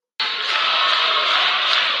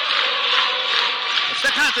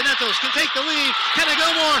The Continentals can take the lead. Can they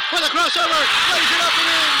go more with a crossover? Lays it up and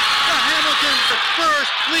in. The Hamilton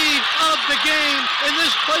first lead of the game. And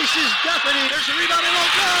this place is deafening. There's a rebound and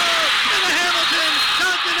won't go. And the Hamilton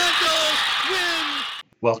Continentals win.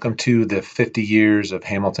 Welcome to the 50 Years of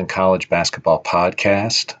Hamilton College Basketball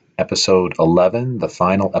podcast, episode 11, the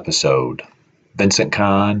final episode. Vincent,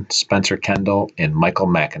 Conn, Spencer, Kendall, and Michael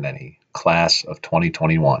McEneney, class of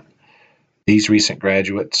 2021. These recent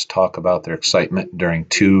graduates talk about their excitement during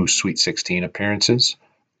 2 Sweet 16 appearances,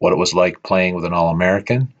 what it was like playing with an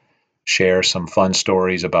All-American, share some fun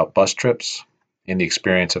stories about bus trips, and the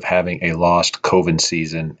experience of having a lost COVID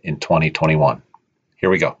season in 2021. Here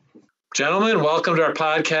we go. Gentlemen, welcome to our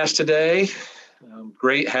podcast today.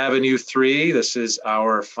 Great having you three. This is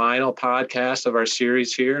our final podcast of our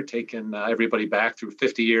series here, taking everybody back through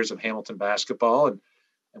 50 years of Hamilton basketball. And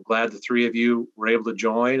I'm glad the three of you were able to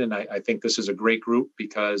join. And I think this is a great group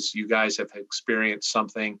because you guys have experienced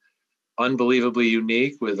something unbelievably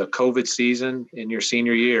unique with a COVID season in your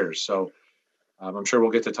senior years. So I'm sure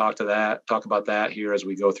we'll get to talk about that here as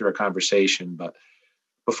we go through our conversation. But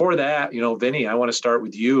before that, Vinny, I want to start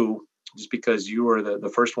with you just because you were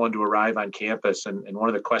the first one to arrive on campus. And one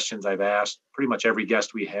of the questions I've asked pretty much every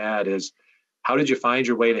guest we had is, how did you find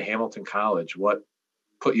your way to Hamilton College? What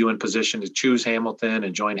put you in position to choose Hamilton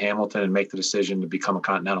and join Hamilton and make the decision to become a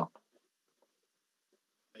Continental?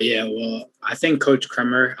 Yeah, well, I think Coach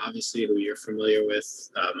Kremer, obviously, who you're familiar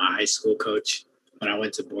with, my high school coach, when I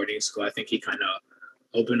went to boarding school, I think he kind of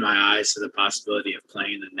opened my eyes to the possibility of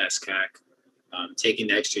playing the NESCAC, taking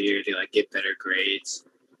the extra year to get better grades.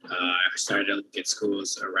 I started to look at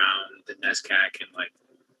schools around the NESCAC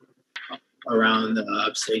and around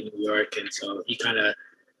upstate New York. And so he kind of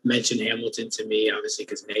mentioned Hamilton to me, obviously,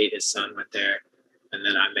 because Nate, his son, went there. And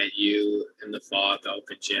then I met you in the fall at the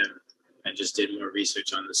open gym and just did more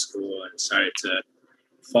research on the school and started to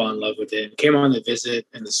fall in love with it. And came on the visit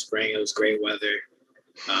in the spring. It was great weather.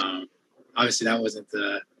 Obviously, that wasn't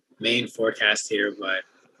the main forecast here, but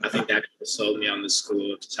I think that sold me on the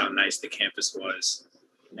school, just how nice the campus was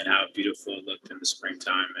and how beautiful it looked in the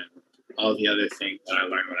springtime and all the other things that I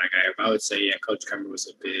learned when I got here. But I would say, yeah, Coach Kremer was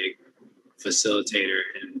a big facilitator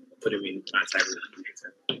in putting me in contact with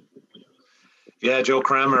Vincent. Yeah, Joe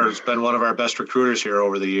Kremer has been one of our best recruiters here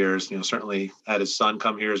over the years. Certainly had his son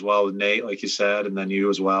come here as well with Nate, like you said, and then you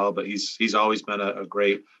as well. But he's always been a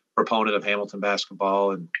great proponent of Hamilton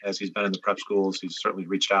basketball. And as he's been in the prep schools, he's certainly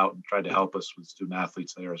reached out and tried to help us with student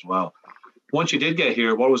athletes there as well. Once you did get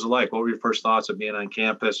here, what was it like? What were your first thoughts of being on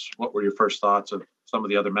campus? What were your first thoughts of some of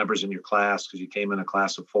the other members in your class? Because you came in a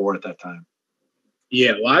class of 4 at that time.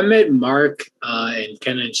 Yeah, well, I met Mark and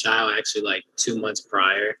Kendall and Shile actually 2 months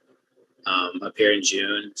prior up here in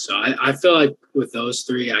June. So I feel like with those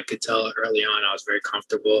three, I could tell early on I was very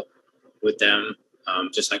comfortable with them,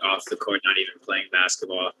 just off the court, not even playing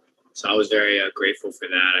basketball. So I was very grateful for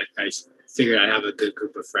that. I figured I'd have a good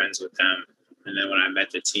group of friends with them. And then when I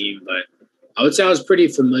met the team, but I would say I was pretty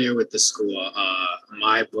familiar with the school.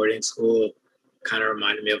 My boarding school kind of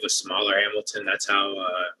reminded me of a smaller Hamilton. That's how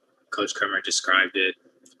Coach Kremer described it,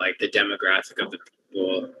 the demographic of the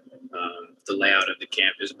people, the layout of the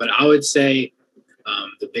campus. But I would say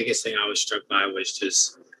the biggest thing I was struck by was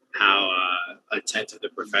just how attentive the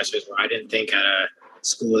professors were. I didn't think at a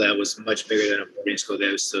school that was much bigger than a boarding school,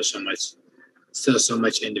 there was still so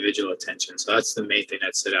much individual attention. So that's the main thing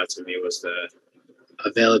that stood out to me was the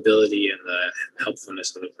availability and the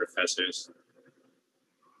helpfulness of the professors.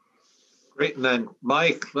 Great. And then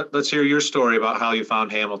Mike, let's hear your story about how you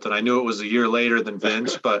found Hamilton. I knew it was a year later than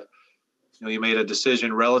Vince, but you made a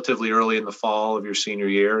decision relatively early in the fall of your senior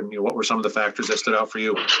year. And what were some of the factors that stood out for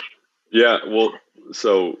you? Yeah, well,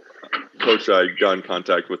 so Coach, I got in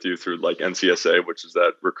contact with you through NCSA, which is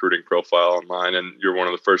that recruiting profile online. And you're one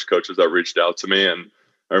of the first coaches that reached out to me. And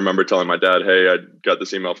I remember telling my dad, hey, I got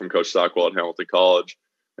this email from Coach Stockwell at Hamilton College.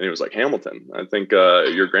 And he was like, Hamilton, I think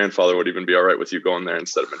your grandfather would even be all right with you going there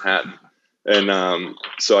instead of Manhattan. And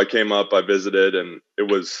so I came up, I visited, and it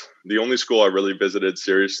was the only school I really visited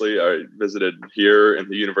seriously. I visited here in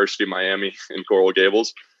the University of Miami in Coral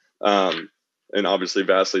Gables, and obviously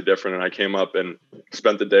vastly different. And I came up and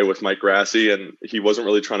spent the day with Mike Grassi, and he wasn't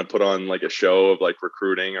really trying to put on a show of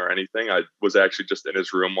recruiting or anything. I was actually just in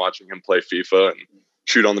his room watching him play FIFA and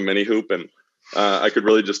shoot on the mini hoop. And I could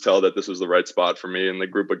really just tell that this was the right spot for me. And the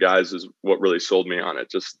group of guys is what really sold me on it.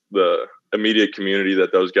 Just the immediate community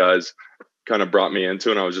that those guys kind of brought me into.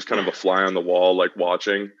 And I was just kind of a fly on the wall,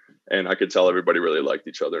 watching. And I could tell everybody really liked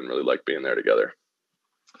each other and really liked being there together.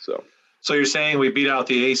 So So you're saying we beat out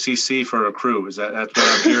the ACC for a crew? That's what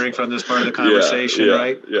I'm hearing from this part of the conversation,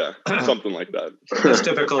 right? Yeah, something like that. That's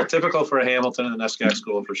typical for a Hamilton and the NESCAC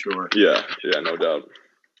school for sure. Yeah, no doubt.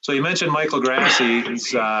 So you mentioned Michael Grassi.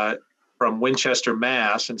 He's from Winchester,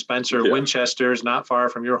 Mass, and Spencer, Yeah. Winchester is not far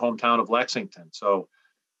from your hometown of Lexington. So,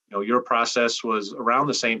 your process was around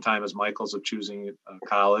the same time as Michael's of choosing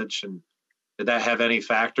college. And did that have any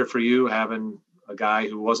factor for you, having a guy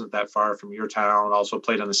who wasn't that far from your town, also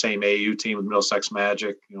played on the same AAU team with Middlesex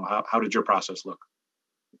Magic? How did your process look?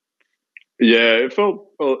 Yeah, it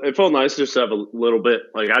felt nice just to have a little bit.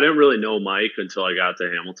 Like, I didn't really know Mike until I got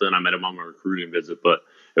to Hamilton. I met him on my recruiting visit, but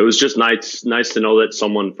it was just nice to know that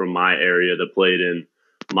someone from my area that played in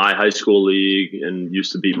my high school league and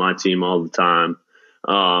used to beat my team all the time,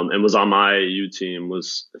 and was on my AAU team,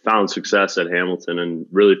 found success at Hamilton and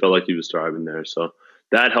really felt like he was thriving there. So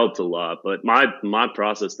that helped a lot. But my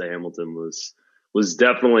process to Hamilton was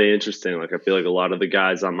definitely interesting. Like, I feel like a lot of the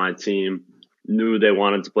guys on my team knew they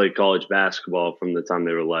wanted to play college basketball from the time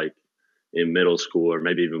they were like in middle school or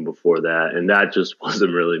maybe even before that. And that just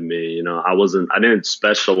wasn't really me. I didn't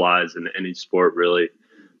specialize in any sport really.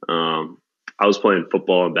 I was playing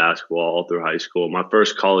football and basketball all through high school. My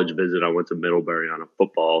first college visit, I went to Middlebury on a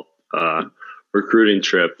football recruiting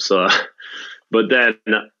trip. So, but then,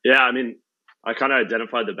 I kind of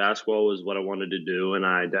identified that basketball was what I wanted to do. And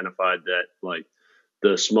I identified that like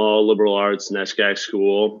the small liberal arts NESCAC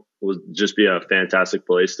school would just be a fantastic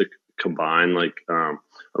place to combine like a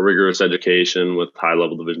rigorous education with high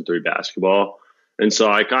level Division III basketball. And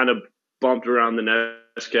so I kind of bumped around the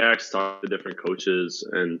NESCACs, talked to different coaches,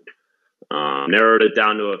 and narrowed it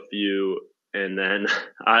down to a few. And then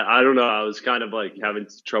I don't know, I was kind of like having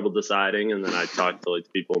trouble deciding. And then I talked to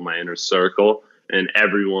like people in my inner circle, and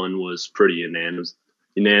everyone was pretty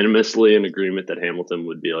unanimously in agreement that Hamilton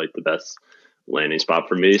would be like the best landing spot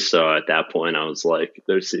for me. So at that point, I was like,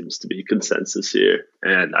 there seems to be consensus here.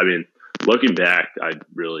 And I mean, looking back, I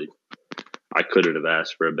couldn't have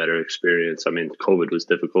asked for a better experience. I mean, COVID was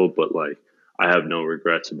difficult, but like, I have no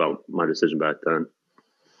regrets about my decision back then.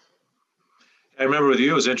 I remember with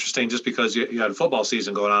you, it was interesting just because you had a football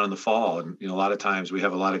season going on in the fall. And, a lot of times we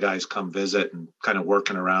have a lot of guys come visit and kind of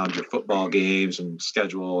working around your football games and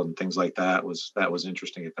schedule and things like that. That was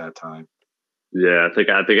interesting at that time. Yeah, I think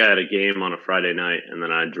I had a game on a Friday night, and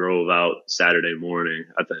then I drove out Saturday morning.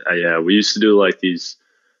 We used to do like these,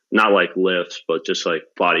 not like lifts, but just like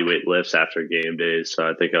body weight lifts after game days. So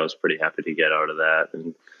I think I was pretty happy to get out of that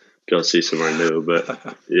and go see somewhere new.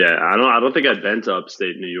 But yeah, I don't think I'd been to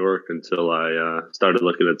upstate New York until I started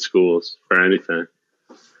looking at schools for anything.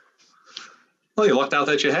 Well, you lucked out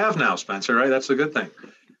that you have now, Spencer, right? That's a good thing.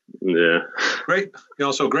 Yeah. Great.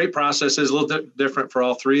 So great processes, a little different for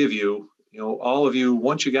all three of you. All of you,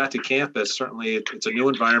 once you got to campus, certainly it's a new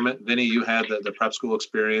environment. Vinny, you had the prep school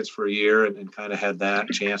experience for a year and kind of had that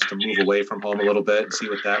chance to move away from home a little bit and see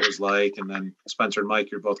what that was like. And then Spencer and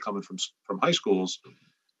Mike, you're both coming from high schools.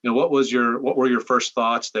 What were your first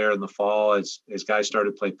thoughts there in the fall as guys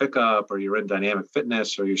started to play pickup, or you're in dynamic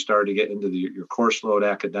fitness, or you started to get into your course load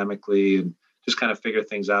academically and just kind of figure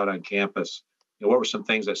things out on campus? What were some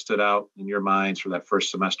things that stood out in your minds for that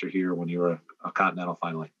first semester here when you were a Continental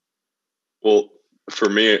finally? Well, for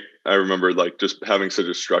me, I remember like just having such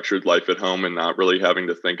a structured life at home and not really having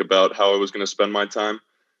to think about how I was going to spend my time.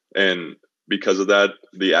 And because of that,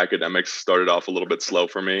 the academics started off a little bit slow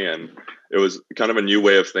for me. And it was kind of a new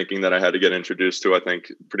way of thinking that I had to get introduced to. I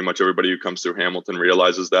think pretty much everybody who comes through Hamilton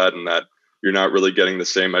realizes that, and that you're not really getting the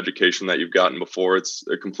same education that you've gotten before. It's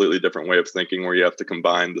a completely different way of thinking where you have to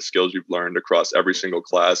combine the skills you've learned across every single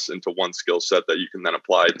class into one skill set that you can then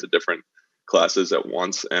apply to different classes at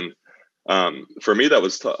once. And for me, that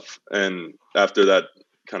was tough. And after that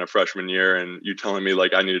kind of freshman year, and you telling me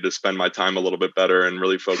like I needed to spend my time a little bit better and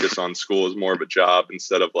really focus on school as more of a job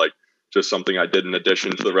instead of like just something I did in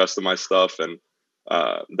addition to the rest of my stuff. And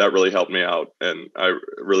that really helped me out. And I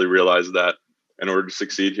really realized that in order to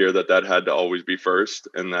succeed here, that had to always be first,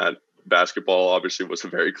 and that basketball obviously was a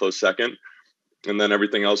very close second. And then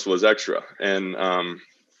everything else was extra. And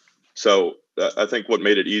so I think what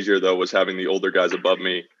made it easier, though, was having the older guys above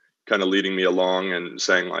me kind of leading me along and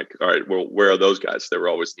saying like, all right, well, where are those guys? They were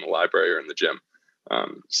always in the library or in the gym.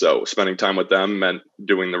 So spending time with them meant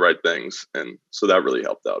doing the right things. And so that really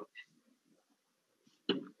helped out.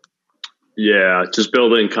 Yeah, just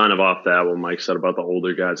building kind of off that, what Mike said about the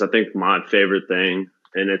older guys. I think my favorite thing,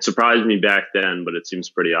 and it surprised me back then, but it seems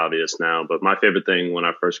pretty obvious now, but my favorite thing when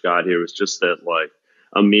I first got here was just that like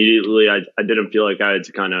immediately I didn't feel like I had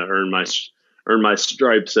to kind of earn my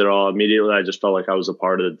stripes at all. Immediately I just felt like I was a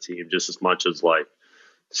part of the team just as much as like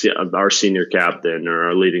our senior captain or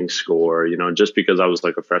our leading scorer, just because I was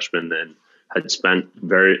like a freshman and had spent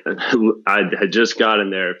I had just gotten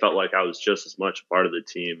there. It felt like I was just as much a part of the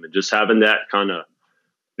team, and just having that kind of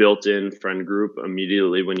built-in friend group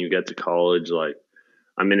immediately when you get to college,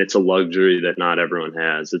 it's a luxury that not everyone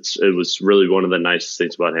has. It was really one of the nicest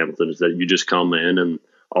things about Hamilton is that you just come in and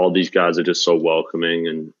all these guys are just so welcoming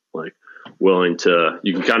and willing to,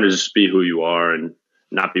 you can kind of just be who you are and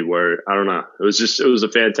not be worried. I don't know. It was a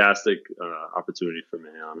fantastic opportunity for me,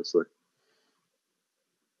 honestly.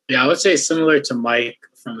 Yeah, I would say similar to Mike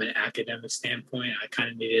from an academic standpoint. I kind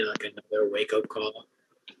of needed another wake-up call.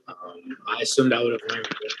 I assumed I would have learned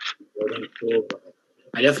more in school, but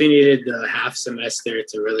I definitely needed the half semester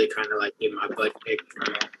to really kind of get my butt kicked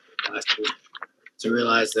last week, to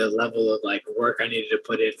realize the level of work I needed to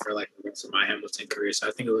put in for the rest of my Hamilton career. So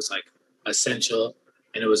I think it was essential,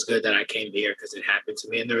 and it was good that I came here because it happened to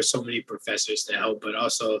me. And there were so many professors to help, but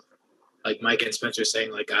also Mike and Spencer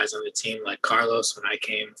saying guys on the team, like Carlos, when I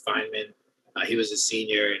came, Feynman, he was a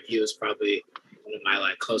senior and he was probably one of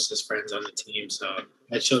my closest friends on the team. So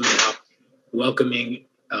that showed me how welcoming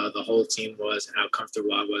the whole team was and how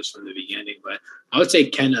comfortable I was from the beginning. But I would say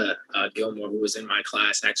Kenna Gilmore, who was in my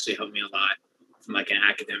class, actually helped me a lot from an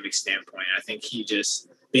academic standpoint. I think he just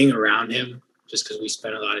being around him, just because we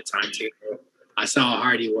spent a lot of time together, I saw how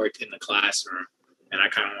hard he worked in the classroom, and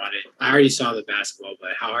I already saw the basketball,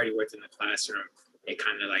 but how hard he worked in the classroom, it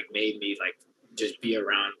kind of made me just be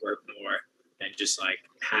around, work more, and just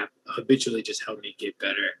habitually just helped me get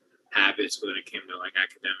better habits when it came to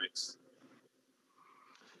academics.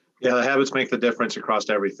 Yeah, the habits make the difference across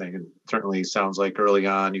everything. And certainly sounds like early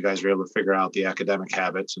on you guys were able to figure out the academic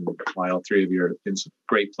habits, and why all three of you are in some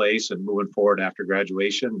great place and moving forward after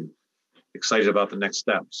graduation. Excited about the next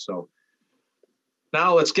steps. So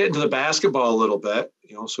now let's get into the basketball a little bit.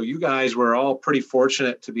 So you guys were all pretty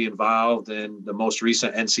fortunate to be involved in the most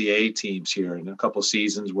recent NCAA teams here in a couple of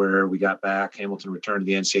seasons where we got back. Hamilton returned to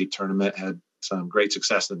the NCAA tournament, had some great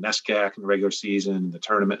success in the NESCAC in the regular season, and the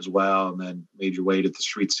tournament as well, and then made your way to the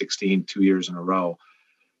Sweet 16 2 years in a row.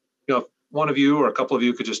 If one of you or a couple of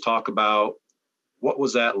you could just talk about what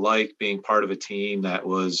was that like being part of a team that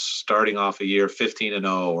was starting off a year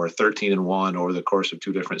 15-0 or 13-1 over the course of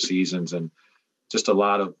two different seasons, and just a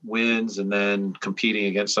lot of wins, and then competing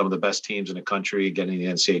against some of the best teams in the country, getting the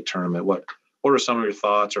NCAA tournament. What are some of your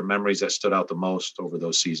thoughts or memories that stood out the most over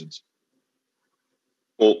those seasons?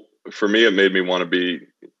 Well, for me, it made me want to be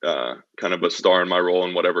kind of a star in my role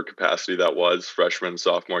in whatever capacity that was, freshman,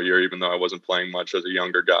 sophomore year, even though I wasn't playing much as a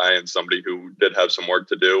younger guy and somebody who did have some work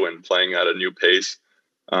to do and playing at a new pace.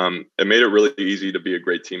 It made it really easy to be a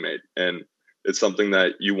great teammate. And it's something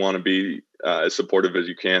that you want to be as supportive as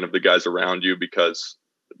you can of the guys around you, because,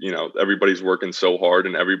 everybody's working so hard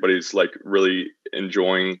and everybody's really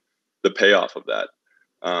enjoying the payoff of that.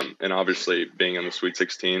 And obviously being in the Sweet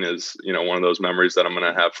 16 is, one of those memories that I'm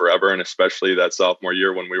going to have forever. And especially that sophomore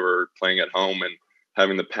year when we were playing at home and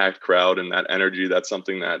having the packed crowd and that energy, that's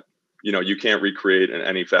something that, you can't recreate in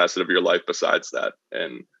any facet of your life besides that.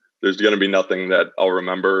 And there's going to be nothing that I'll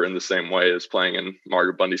remember in the same way as playing in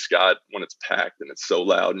Margaret Bundy Scott when it's packed and it's so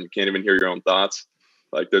loud and you can't even hear your own thoughts.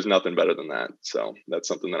 There's nothing better than that. So that's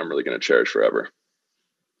something that I'm really going to cherish forever.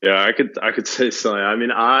 Yeah, I could say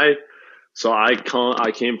something. I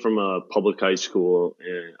came from a public high school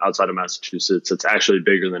outside of Massachusetts. It's actually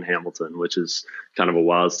bigger than Hamilton, which is kind of a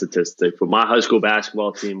wild statistic. But my high school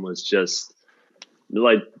basketball team was just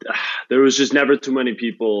there was just never too many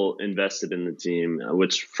people invested in the team,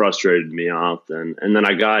 which frustrated me often. And then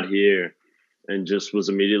I got here and just was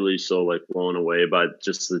immediately so blown away by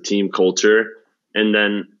just the team culture. And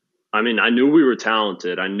then, I knew we were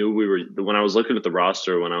talented. I knew when I was looking at the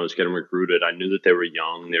roster, when I was getting recruited, I knew that they were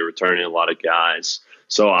young. They were returning a lot of guys.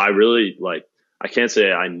 So I really I can't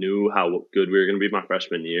say I knew how good we were going to be my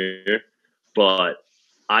freshman year, but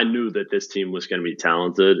I knew that this team was going to be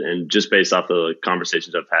talented, and just based off the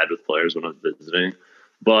conversations I've had with players when I was visiting.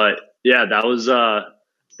 But yeah, that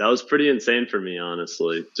was pretty insane for me,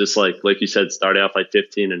 honestly. Just like you said, starting off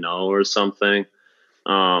 15-0 or something.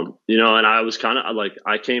 And I was kind of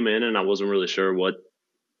I came in and I wasn't really sure what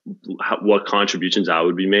contributions I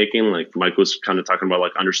would be making. Mike was kind of talking about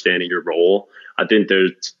understanding your role. I think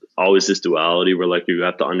there's always this duality where you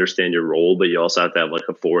have to understand your role, but you also have to have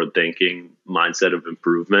a forward thinking mindset of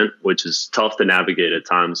improvement, which is tough to navigate at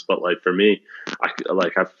times. But for me,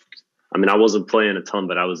 I wasn't playing a ton,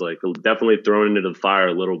 but I was definitely thrown into the fire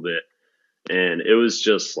a little bit. And it was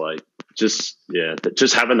just just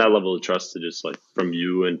having that level of trust to just from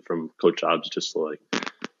you and from Coach Hobbs just to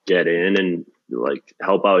get in and like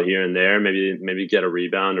help out here and there, maybe get a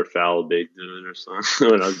rebound or foul a big dude or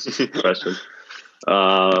something when I was just a freshman.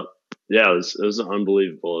 Yeah, it was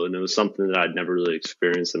unbelievable, and it was something that I'd never really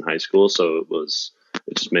experienced in high school, so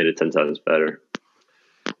it just made it 10 times better.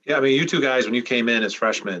 Yeah, I mean, you two guys, when you came in as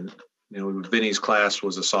freshmen, Vinny's class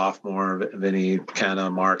was a sophomore, Vinny,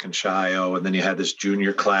 Kenna, Mark, and Shio, and then you had this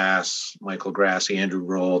junior class, Michael Grassi, Andrew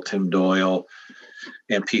Roll, Tim Doyle,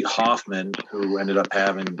 and Pete Hoffman, who ended up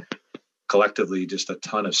having collectively just a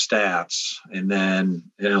ton of stats and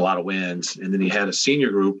a lot of wins. And then he had a senior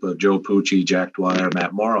group of Joe Pucci, Jack Dwyer,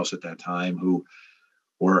 Matt Morris at that time, who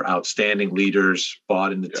were outstanding leaders,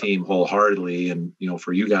 bought in the team wholeheartedly. And,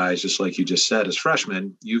 for you guys, just like you just said, as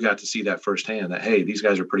freshmen, you got to see that firsthand that, hey, these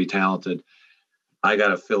guys are pretty talented. I got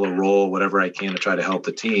to fill a role, whatever I can, to try to help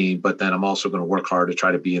the team. But then I'm also going to work hard to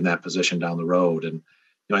try to be in that position down the road. And,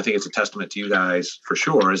 I think it's a testament to you guys for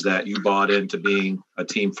sure, is that you bought into being a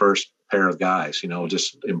team first pair of guys,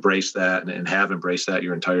 just embrace that and have embraced that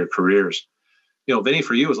your entire careers. Vinny,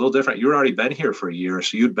 for you, it was a little different. You'd already been here for a year.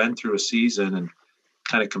 So you'd been through a season and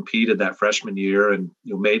kind of competed that freshman year and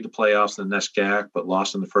made the playoffs in the NESCAC, but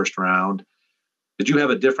lost in the first round. Did you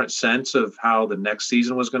have a different sense of how the next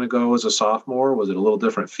season was going to go as a sophomore? Was it a little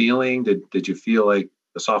different feeling? Did you feel like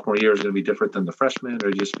the sophomore year is going to be different than the freshman, or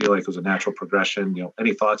you just feel like it was a natural progression?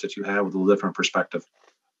 Any thoughts that you have with a little different perspective?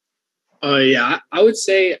 Yeah, I would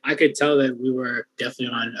say I could tell that we were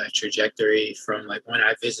definitely on a trajectory from like when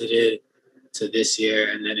I visited to this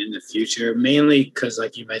year and then in the future, mainly because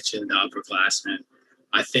like you mentioned, the upperclassmen.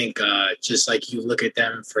 I think just like you look at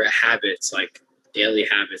them for habits, like daily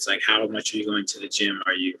habits, like how much are you going to the gym?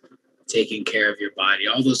 Are you taking care of your body?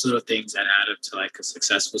 All those little things that add up to like a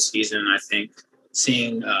successful season. I think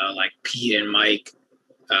seeing like Pete and Mike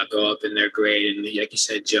go up in their grade, and like you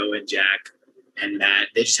said, Joe and Jack and Matt,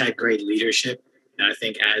 they just had great leadership. And I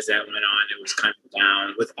think as that went on, it was kind of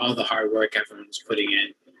down with all the hard work everyone was putting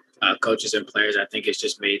in, coaches and players. I think it's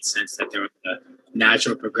just made sense that there was a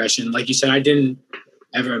natural progression. Like you said, I didn't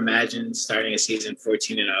ever imagine starting a season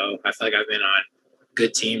 14-0. I feel like I've been on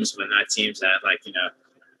good teams, but not teams that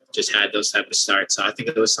just had those type of starts. So I think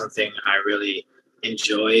it was something I really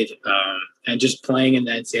enjoyed. And just playing in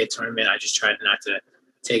the NCAA tournament, I just tried not to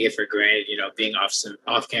take it for granted, being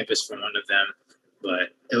off campus from one of them. But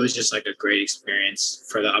it was just like a great experience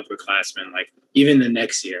for the upperclassmen. Like even the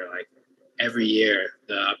next year, like every year,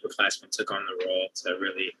 the upperclassmen took on the role to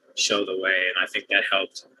really show the way. And I think that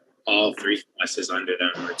helped all three classes under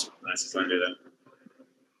them or two classes under them.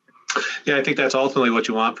 Yeah, I think that's ultimately what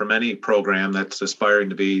you want from any program that's aspiring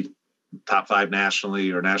to be top 5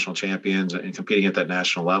 nationally or national champions and competing at that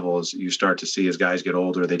national level. Is you start to see as guys get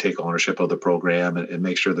older, they take ownership of the program and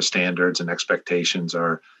make sure the standards and expectations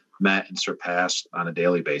are met and surpassed on a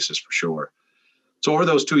daily basis for sure. So over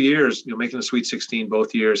those 2 years, making the Sweet 16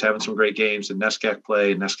 both years, having some great games in NESCAC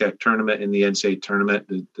play, NESCAC tournament, in the NCAA tournament,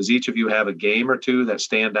 does each of you have a game or two that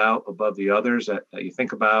stand out above the others that you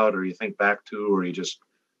think about or you think back to or you just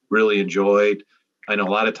really enjoyed? I know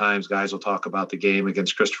a lot of times guys will talk about the game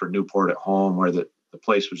against Christopher Newport at home where the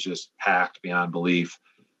place was just packed beyond belief.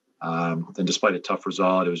 And despite a tough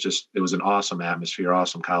result, it was an awesome atmosphere,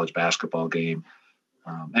 awesome college basketball game.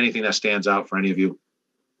 Anything that stands out for any of you?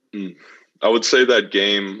 I would say that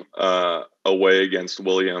game away against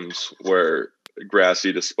Williams where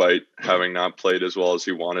Grassi, despite having not played as well as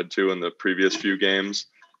he wanted to in the previous few games,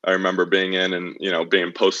 I remember being in and,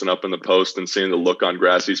 being posting up in the post and seeing the look on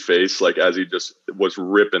Grassi's face, like as he just was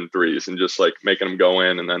ripping threes and just like making them go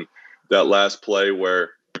in. And then that last play where,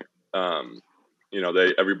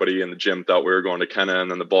 everybody in the gym thought we were going to Kenna, and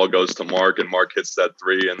then the ball goes to Mark and Mark hits that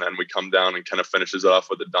three. And then we come down and Kenna finishes it off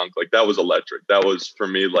with a dunk. Like that was electric. That was for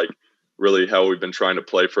me, like really how we've been trying to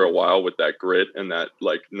play for a while with that grit and that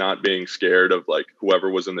like not being scared of like whoever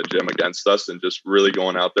was in the gym against us and just really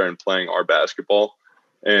going out there and playing our basketball.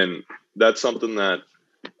 And that's something that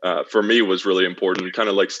for me was really important. Kind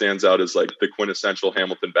of like stands out as like the quintessential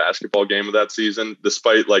Hamilton basketball game of that season,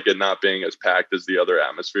 despite like it not being as packed as the other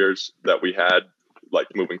atmospheres that we had like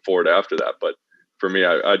moving forward after that. But for me,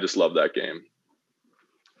 I just love that game.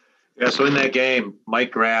 Yeah. So in that game,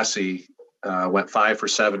 Mike Grassi went 5 for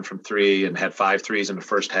 7 from 3 and had 5 threes in the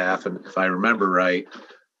first half. And if I remember right, a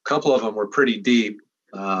couple of them were pretty deep.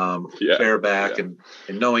 Fair back and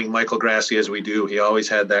knowing Michael Grassi as we do, he always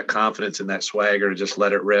had that confidence and that swagger to just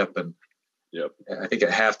let it rip. And I think at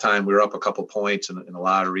halftime we were up a couple points, and a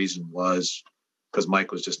lot of reason was because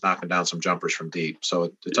Mike was just knocking down some jumpers from deep.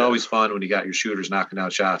 So it's always fun when you got your shooters knocking down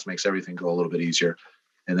shots, makes everything go a little bit easier.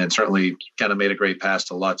 And then certainly kind of made a great pass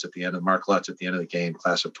to Lutz at the end of Mark Lutz at the end of the game,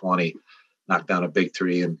 class of 20. knocked down a big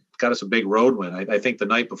three and got us a big road win. I think the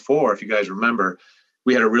night before, if you guys remember,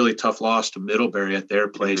 we had a really tough loss to Middlebury at their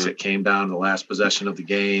place. It came down to the last possession of the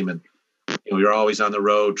game. And, you're always on the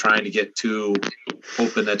road trying to get two,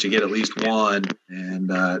 hoping that you get at least one. And,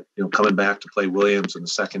 coming back to play Williams on the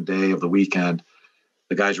second day of the weekend,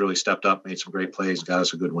 the guys really stepped up, made some great plays, and got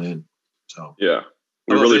us a good win. So, yeah,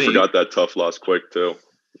 we really forgot that tough loss quick too.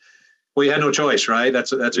 Well, you had no choice, right?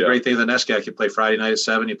 That's a great thing. The NESCAC, you play Friday night at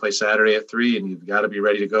 7, you play Saturday at 3, and you've got to be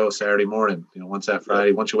ready to go Saturday morning. Once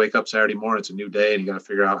you wake up Saturday morning, it's a new day, and you got to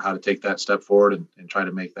figure out how to take that step forward and try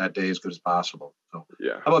to make that day as good as possible. So,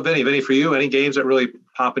 yeah. How about Vinny? Vinny, for you, any games that really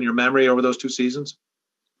pop in your memory over those 2 seasons?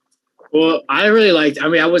 Well, I really liked.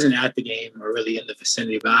 I wasn't at the game or really in the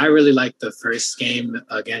vicinity, but I really liked the first game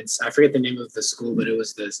against. I forget the name of the school, but it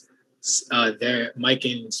was their Mike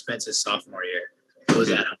and Spence's sophomore year. It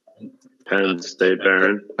was at home. Penn State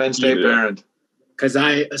Barron. Penn State Barron. Because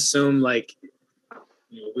I assumed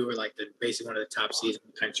we were basically one of the top seeds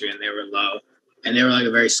in the country, and they were low, and they were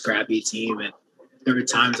a very scrappy team. And there were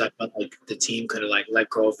times I felt like the team could have let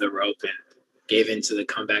go of the rope and gave into the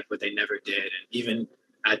comeback, but they never did. And even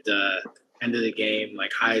at the end of the game,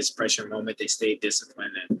 highest pressure moment, they stayed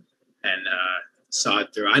disciplined and saw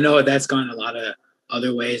it through. I know that's gone a lot of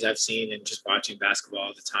other ways I've seen and just watching basketball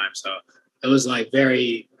all the time. So it was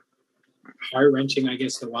very heart-wrenching, I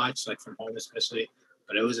guess, to watch, from home especially.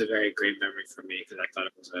 But it was a very great memory for me because I thought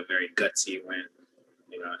it was a very gutsy win.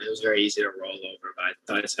 It was very easy to roll over, but I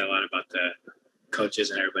thought it said a lot about the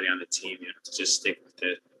coaches and everybody on the team, to just stick with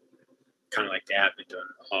it, kind of like they have been doing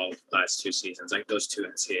all last 2 seasons, those 2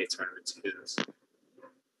 NCAA tournament seasons.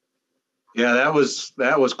 Yeah, that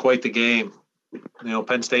was quite the game.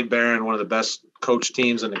 Penn State Barron, one of the best coach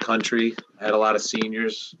teams in the country, had a lot of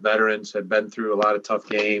seniors, veterans, had been through a lot of tough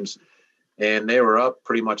games. And they were up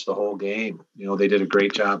pretty much the whole game. They did a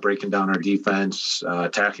great job breaking down our defense,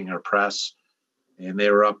 attacking our press, and they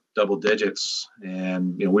were up double digits.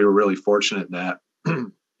 And, we were really fortunate that,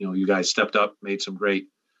 you guys stepped up, made some great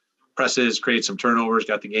presses, created some turnovers,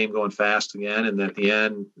 got the game going fast again. And at the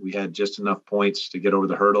end, we had just enough points to get over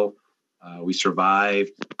the hurdle. We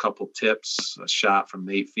survived a couple tips, a shot from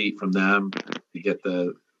 8 feet from them to get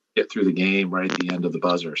through the game right at the end of the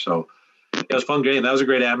buzzer. So, it was a fun game. That was a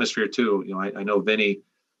great atmosphere too. I know Vinny,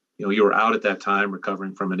 you were out at that time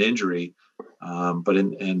recovering from an injury, but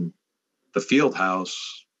in the field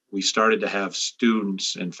house, we started to have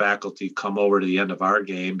students and faculty come over to the end of our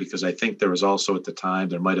game because I think there was also at the time,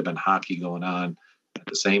 there might've been hockey going on at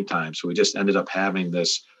the same time. So we just ended up having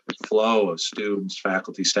this flow of students,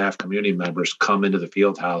 faculty, staff, community members come into the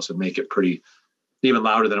field house and make it pretty even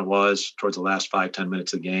louder than it was towards the last 5-10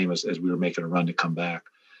 minutes of the game as we were making a run to come back.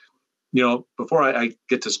 Before I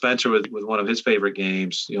get to Spencer with one of his favorite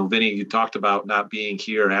games, Vinny, you talked about not being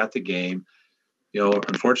here at the game.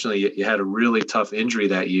 Unfortunately, you had a really tough injury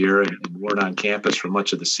that year and weren't on campus for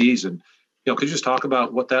much of the season. Could you just talk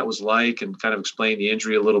about what that was like and kind of explain the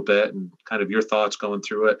injury a little bit and kind of your thoughts going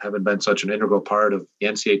through it, having been such an integral part of the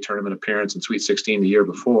NCAA tournament appearance and Sweet 16 the year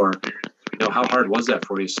before? How hard was that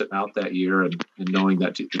for you sitting out that year and knowing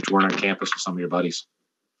that you weren't on campus with some of your buddies?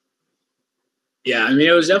 Yeah,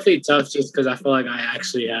 it was definitely tough just because I feel like I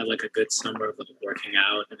actually had a good summer of working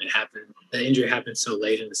out, and the injury happened so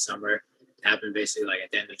late in the summer. It happened basically at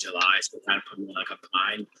the end of July, so it kind of put me in a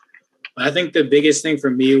bind. But I think the biggest thing for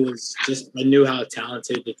me was just I knew how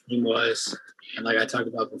talented the team was, and I talked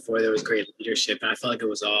about before, there was great leadership, and I felt like it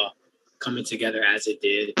was all coming together as it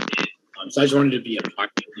did. So I just wanted to be a part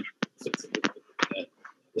of it,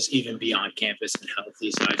 just even be on campus and healthy.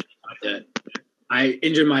 So I just wanted to. I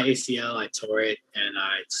injured my ACL, I tore it, and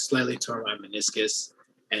I slightly tore my meniscus.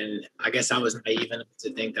 And I guess I was naive enough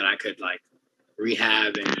to think that I could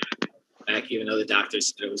rehab and back, even though the doctor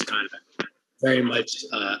said it was kind of very much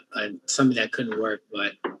something that couldn't work.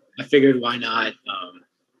 But I figured why not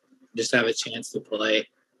just have a chance to play.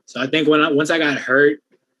 So I think once I got hurt,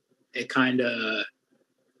 it kind of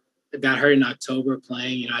got hurt in October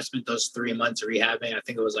playing. I spent those 3 months rehabbing. I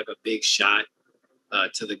think it was a big shot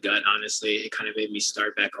to the gut, honestly. It kind of made me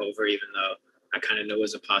start back over, even though I kind of knew it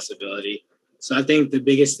was a possibility. So I think the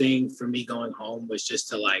biggest thing for me going home was just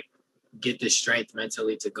to get the strength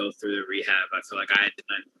mentally to go through the rehab. I feel like I had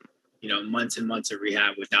done, months and months of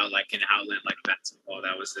rehab without an outlet like basketball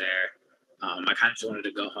that was there. I kind of just wanted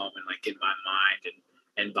to go home and get my mind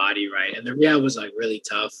and body right. And the rehab was really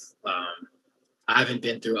tough. I haven't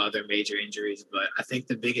been through other major injuries, but I think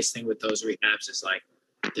the biggest thing with those rehabs is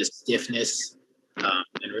the stiffness.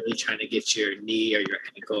 And really trying to get your knee or your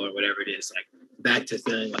ankle or whatever it is back to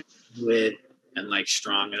feeling fluid and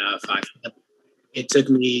strong enough. It took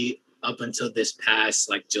me up until this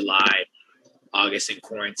past July August in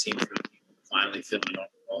quarantine for finally feeling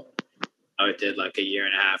normal. I did like a year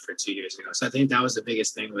and a half or 2 years ago. So I think that was the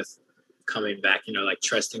biggest thing with coming back, like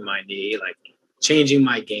trusting my knee, like changing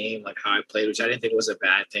my game, like how I played, which I didn't think was a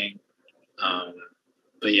bad thing.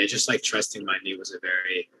 But yeah, just like trusting my knee was a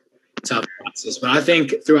very tough process. But I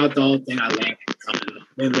think throughout the whole thing, I learned something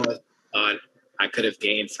I could have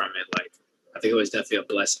gained from it. Like, I think it was definitely a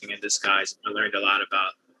blessing in disguise. I learned a lot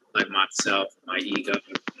about like myself, my ego,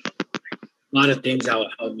 a lot of things that would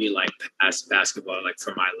help me like pass basketball, like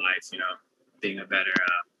for my life, being a better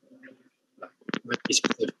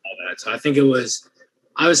relationship, all that. So I think it was,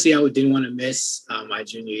 obviously I didn't want to miss my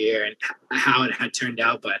junior year and how it had turned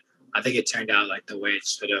out, but I think it turned out like the way it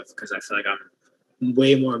should have, because I feel like I'm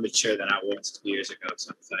way more mature than I was 2 years ago.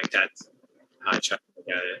 So I feel like that's how I try to look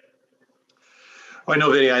at it. Well, I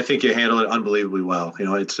know, Vinny, I think you handled it unbelievably well.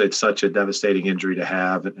 It's such a devastating injury to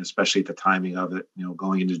have, and especially the timing of it,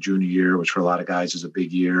 going into junior year, which for a lot of guys is a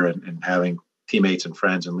big year, and having teammates and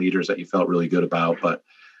friends and leaders that you felt really good about. But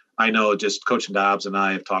I know just Coach Dobbs and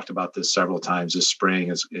I have talked about this several times this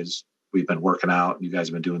spring as we've been working out and you guys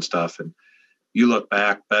have been doing stuff, and you look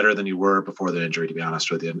back better than you were before the injury, to be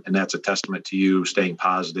honest with you. And that's a testament to you staying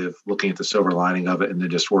positive, looking at the silver lining of it, and then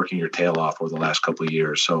just working your tail off over the last couple of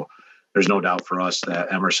years. So there's no doubt for us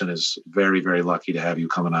that Emerson is very, very lucky to have you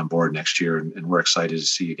coming on board next year. And we're excited to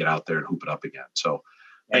see you get out there and hoop it up again. So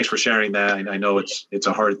thanks for sharing that. I know it's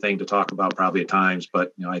a hard thing to talk about probably at times,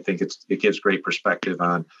 but I think it gives great perspective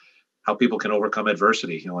on how people can overcome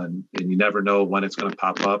adversity, and you never know when it's going to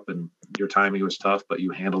pop up, and your timing was tough, but you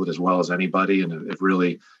handled it as well as anybody and have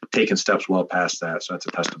really taken steps well past that. So that's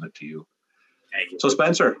a testament to you. Thank you. So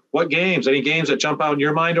Spencer, any games that jump out in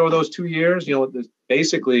your mind over those 2 years?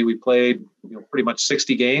 Basically we played, pretty much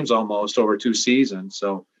 60 games almost over 2 seasons.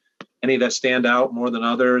 So any that stand out more than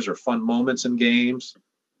others, or fun moments in games?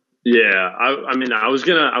 Yeah, I was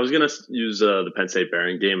gonna use the Penn State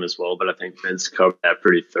Bearing game as well, but I think Vince covered that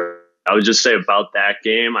pretty thoroughly. I would just say about that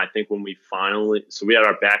game, I think when we had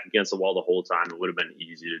our back against the wall the whole time, it would have been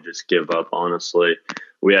easy to just give up, honestly.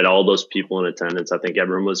 We had all those people in attendance. I think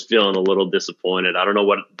everyone was feeling a little disappointed. I don't know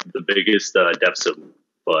what the biggest deficit was,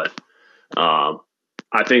 but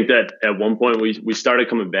I think that at one point we started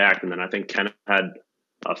coming back, and then I think Ken had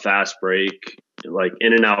a fast break, like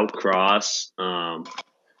in and out cross, and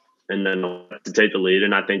then to take the lead.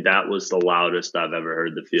 And I think that was the loudest I've ever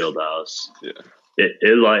heard the field house. Yeah.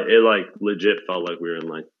 It legit felt like we were in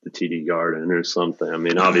like the TD Garden or something. I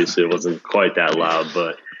mean, obviously it wasn't quite that loud,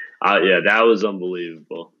 but that was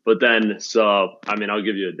unbelievable. But then, I'll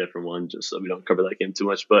give you a different one just so we don't cover that game too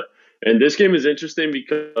much. And this game is interesting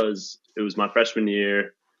because it was my freshman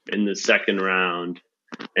year in the second round.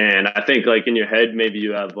 And I think like in your head, maybe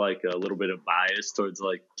you have like a little bit of bias towards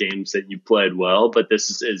like games that you played well, but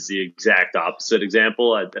this is the exact opposite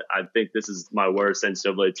example. I think this is my worst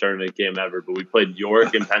NCAA tournament game ever, but we played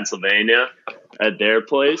York in Pennsylvania at their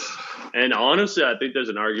place. And honestly, I think there's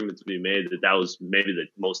an argument to be made that was maybe the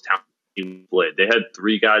most talented team played. They had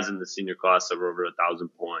 3 guys in the senior class that were over 1,000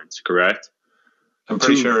 points, correct? I'm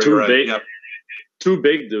pretty sure you're right. Yep. 2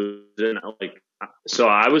 big dudes. And so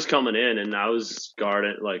I was coming in and I was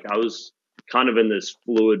guarding, like I was kind of in this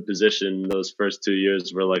fluid position those first 2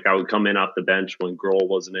 years where like I would come in off the bench when Grohl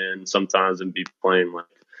wasn't in sometimes and be playing like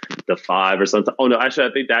the 5 or something. Oh no, actually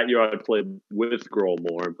I think that year I played with Grohl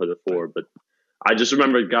more and play the 4, but I just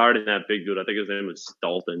remember guarding that big dude. I think his name was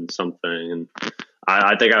Dalton something. And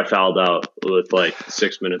I think I fouled out with like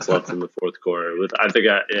 6 minutes left in the fourth quarter.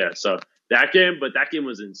 So that game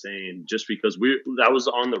was insane just because that was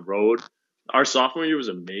on the road. Our sophomore year was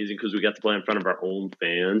amazing because we got to play in front of our own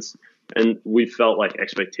fans and we felt like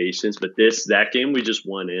expectations. But that game we just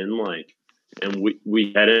went in like, and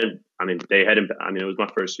we hadn't. I mean, it was my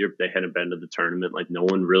first year, but they hadn't been to the tournament. Like no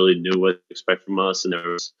one really knew what to expect from us, and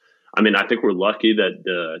I think we're lucky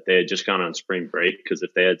that they had just gone on spring break because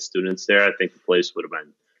if they had students there, I think the place would have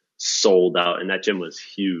been sold out, and that gym was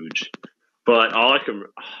huge. But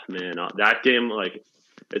that game, like.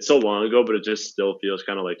 It's so long ago, but it just still feels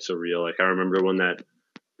kind of like surreal. Like I remember when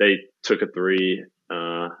they took a 3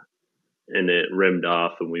 and it rimmed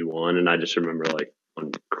off and we won. And I just remember like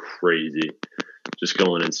going crazy, just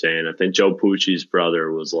going insane. I think Joe Pucci's brother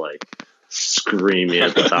was like screaming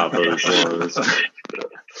at the top of his lungs.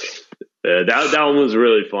 That one was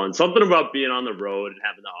really fun. Something about being on the road and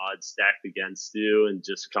having the odds stacked against you and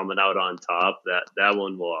just coming out on top. That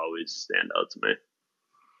one will always stand out to me.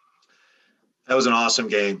 That was an awesome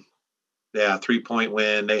game. Yeah, 3-point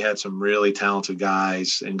win. They had some really talented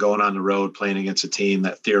guys, and going on the road playing against a team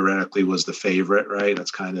that theoretically was the favorite, right?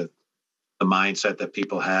 That's kind of the mindset that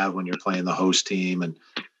people have when you're playing the host team. And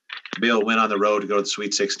to be able to win on the road to go to the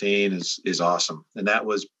Sweet 16 is awesome. And that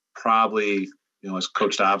was probably, as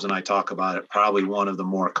Coach Dobbs and I talk about it, probably one of the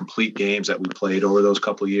more complete games that we played over those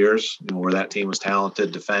couple of years, where that team was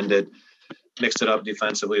talented, defended, mixed it up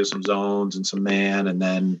defensively with some zones and some man. And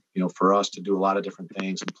then, for us to do a lot of different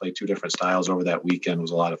things and play two different styles over that weekend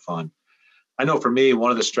was a lot of fun. I know for me,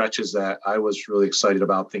 one of the stretches that I was really excited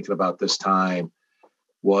about thinking about this time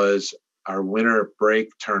was our winter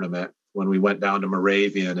break tournament when we went down to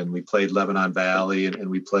Moravian and we played Lebanon Valley and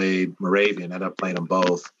we played Moravian, ended up playing them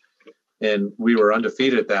both. And we were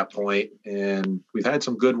undefeated at that point, and we've had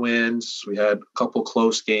some good wins. We had a couple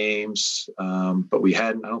close games, but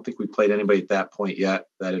I don't think we played anybody at that point yet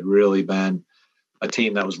that had really been a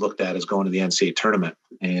team that was looked at as going to the NCAA tournament.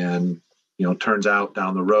 And, turns out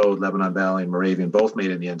down the road, Lebanon Valley and Moravian both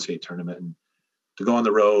made it in the NCAA tournament. And to go on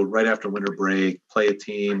the road right after winter break, play a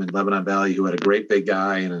team in Lebanon Valley who had a great big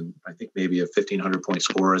guy and I think maybe a 1,500-point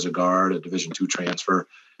scorer as a guard, a Division II transfer,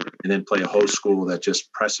 and then play a host school that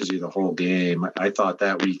just presses you the whole game. I thought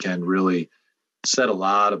that weekend really said a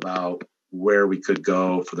lot about where we could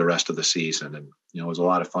go for the rest of the season. And, it was a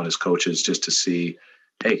lot of fun as coaches just to see,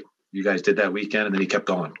 hey, you guys did that weekend, and then he kept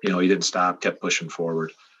going. He didn't stop, kept pushing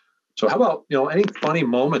forward. So how about, any funny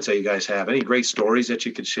moments that you guys have, any great stories that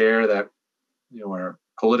you could share that, are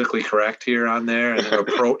politically correct here on there and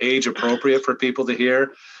are age appropriate for people to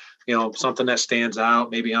hear? Something that stands out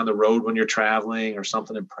maybe on the road when you're traveling, or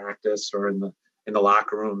something in practice or in the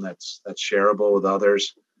locker room that's shareable with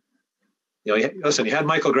others. Listen, you had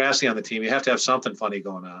Michael Grassi on the team. You have to have something funny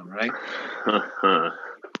going on, right?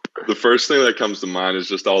 The first thing that comes to mind is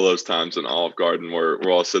just all those times in Olive Garden where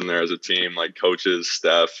we're all sitting there as a team, like coaches,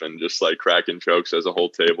 Steph, and just like cracking jokes as a whole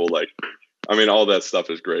table. All that stuff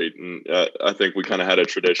is great. And I think we kind of had a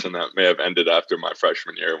tradition that may have ended after my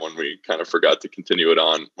freshman year when we kind of forgot to continue it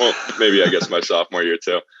on. Well, maybe I guess my sophomore year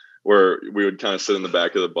too, where we would kind of sit in the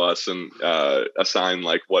back of the bus and assign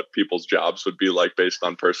like what people's jobs would be like based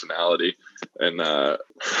on personality. And,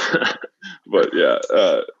 but yeah,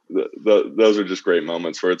 those are just great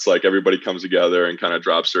moments where it's like everybody comes together and kind of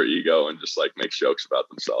drops their ego and just like makes jokes about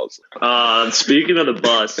themselves. Speaking of the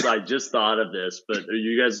bus, I just thought of this, but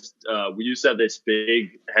you guys, we used to have this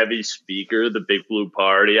big, heavy speaker, the Big Blue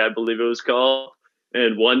Party, I believe it was called.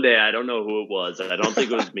 And one day, I don't know who it was. I don't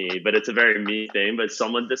think it was me, but it's a very me thing. But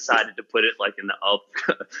someone decided to put it like in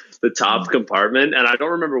the top compartment. And I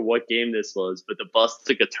don't remember what game this was, but the bus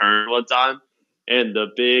took a turn one time. And the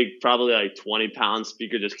big, probably like 20-pound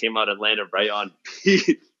speaker just came out and landed right on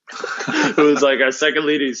Pete. It was like our second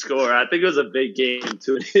leading scorer. I think it was a big game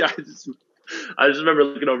too. And I just remember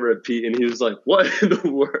looking over at Pete and he was like, "What in the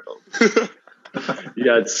world?" He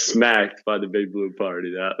got smacked by the Big Blue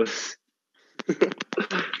Party. That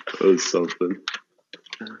was something.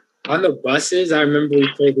 On the buses, I remember we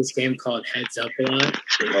played this game called Heads Up a lot.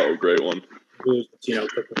 Oh, great one. Put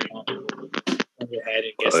the ball on your head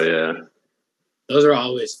and guess. Oh, yeah. Those are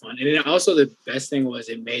always fun. And then also the best thing was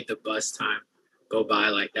it made the bus time go by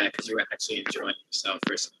like that because you were actually enjoying yourself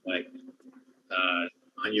versus like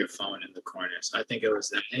on your phone in the corner. So I think it was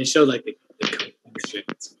that. And it showed like the chemistry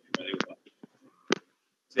really well.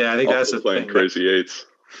 Yeah, I think that's the playing thing. Crazy Eights.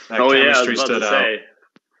 I was about to say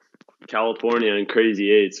California and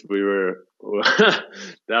Crazy Eights. We were that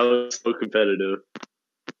was so competitive.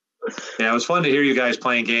 Yeah, it was fun to hear you guys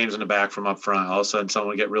playing games in the back from up front. All of a sudden, someone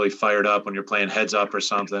would get really fired up when you're playing Heads Up or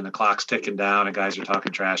something. The clock's ticking down, and guys are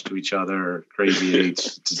talking trash to each other or Crazy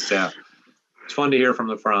Eights. It's fun to hear from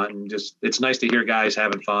the front, and just it's nice to hear guys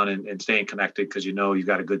having fun and staying connected because you've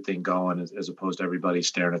got a good thing going as opposed to everybody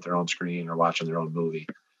staring at their own screen or watching their own movie.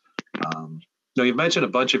 You've mentioned a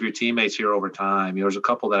bunch of your teammates here over time. There's a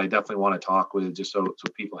couple that I definitely want to talk with just so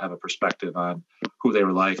people have a perspective on who they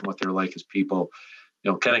were like and what they were like as people.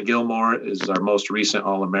 Kenneth Gilmore is our most recent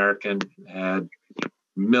All-American, had a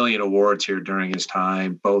million awards here during his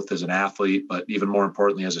time, both as an athlete, but even more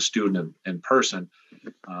importantly, as a student in person,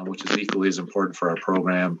 which is equally as important for our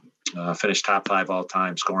program. Finished top 5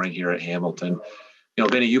 all-time scoring here at Hamilton.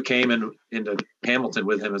 Vinny, you came into Hamilton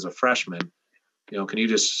with him as a freshman. Can you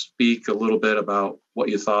just speak a little bit about what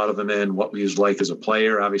you thought of him and what he was like as a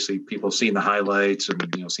player? Obviously, people have seen the highlights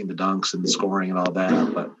and, seen the dunks and the scoring and all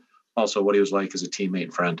that, but also what he was like as a teammate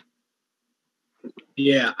and friend.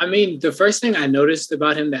 Yeah, I mean, the first thing I noticed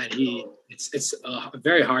about him that it's a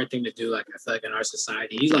very hard thing to do. Like, I feel like in our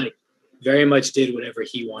society, he like very much did whatever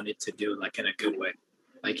he wanted to do, like in a good way.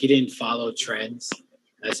 Like he didn't follow trends.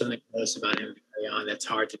 That's something I noticed about him early on. That's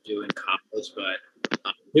hard to do in college, but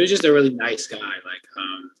he was just a really nice guy, like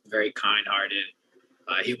very kind-hearted.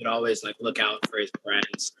 He would always like look out for his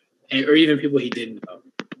friends or even people he didn't know.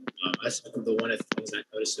 that's one of the things I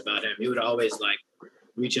noticed about him. He would always like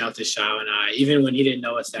reach out to Shao and I, even when he didn't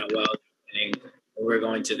know us that well. And we were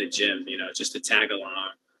going to the gym, just to tag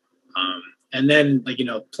along. And then, like,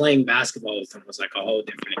 playing basketball with him was like a whole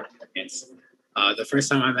different experience. The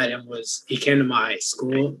first time I met him was he came to my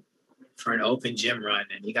school for an open gym run,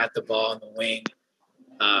 and he got the ball in the wing,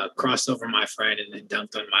 crossed over my friend, and then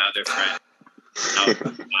dunked on my other friend.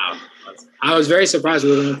 Wow. I was very surprised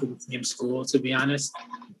we were going to the same school, to be honest.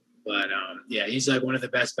 But, yeah, he's like one of the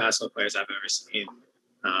best basketball players I've ever seen.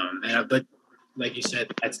 But like you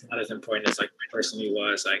said, that's not as important as like the person he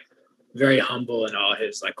was. Like, very humble in all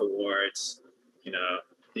his like awards.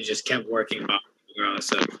 He just kept working hard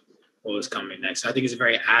regardless of what was coming next. So I think he's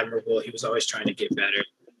very admirable. He was always trying to get better.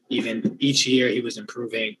 Even each year he was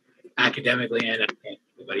improving academically and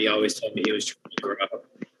academically, but he always told me he was trying to grow up.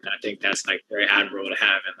 And I think that's like very admirable to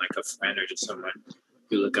have in like a friend or just someone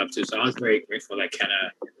you look up to. So I was very grateful that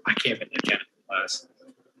I came into Kenna's class.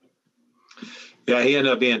 Yeah, he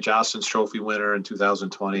ended up being Jocelyn's Trophy winner in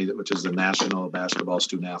 2020, which is the National Basketball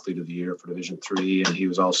Student Athlete of the Year for Division III. And he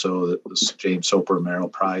was also the James Soper Merrill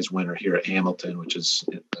Prize winner here at Hamilton, which is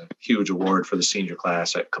a huge award for the senior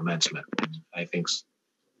class at commencement. And I think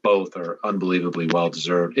both are unbelievably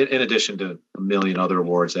well-deserved, in addition to a million other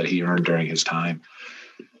awards that he earned during his time.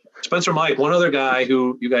 Spencer, Mike, one other guy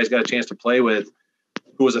who you guys got a chance to play with,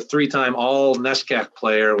 who was a 3-time All-NESCAC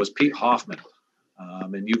player, was Pete Hoffman.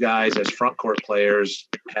 And you guys, as front court players,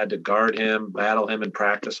 had to guard him, battle him in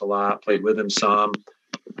practice a lot, played with him some.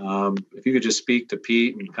 If you could just speak to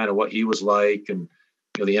Pete and kind of what he was like and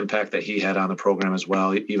the impact that he had on the program as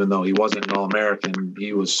well. Even though he wasn't an All-American,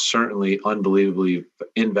 he was certainly unbelievably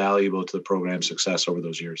invaluable to the program's success over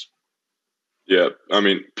those years. Yeah, I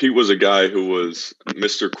mean, Pete was a guy who was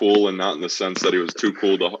Mr. Cool, and not in the sense that he was too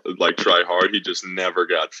cool to like try hard. He just never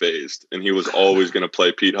got phased, and he was always going to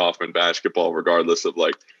play Pete Hoffman basketball, regardless of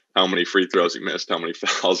like how many free throws he missed, how many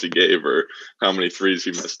fouls he gave, or how many threes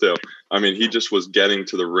he missed too. I mean, he just was getting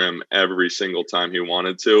to the rim every single time he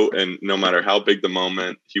wanted to, and no matter how big the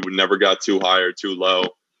moment, he would never got too high or too low.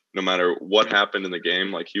 No matter what happened in the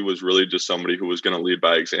game, like he was really just somebody who was going to lead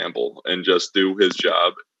by example and just do his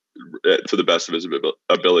job to the best of his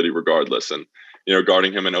ability regardless. And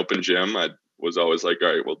guarding him in open gym, I was always like, all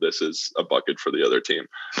right, well, this is a bucket for the other team.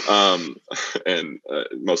 And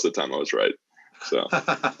most of the time I was right. So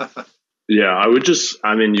yeah,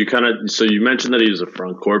 you mentioned that he was a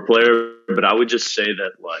front court player, but I would just say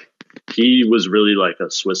that like he was really like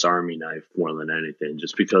a Swiss Army knife more than anything,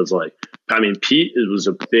 just because Pete was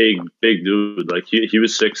a big dude. Like he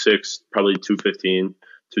was 6'6", probably 215,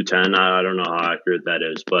 210. I don't know how accurate that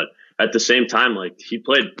is, but at the same time, like he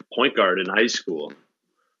played point guard in high school.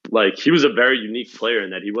 Like he was a very unique player in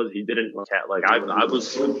that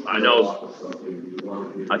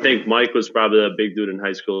I think Mike was probably a big dude in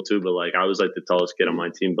high school too, but like I was like the tallest kid on my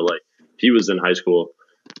team, but like he was in high school,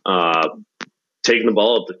 taking the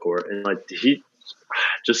ball up the court, and like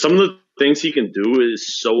just some of the things he can do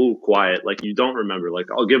is so quiet. Like you don't remember. Like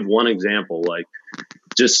I'll give one example. Like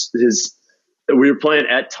we were playing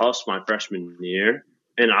at Tufts my freshman year,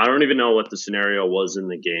 and I don't even know what the scenario was in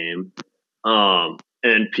the game.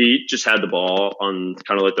 And Pete just had the ball on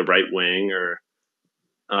kind of like the right wing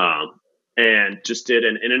and just did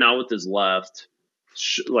an in and out with his left,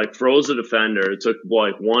 like froze the defender. It took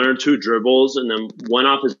like one or two dribbles and then went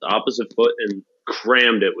off his opposite foot and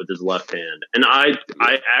crammed it with his left hand. And I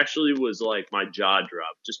actually was like, my jaw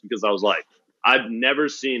dropped just because I was like, I've never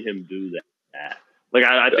seen him do that. Like,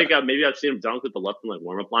 I think maybe I've seen him dunk with the left in like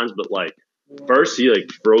warm up lines, but like first he like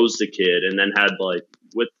froze the kid and then had like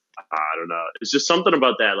I don't know. It's just something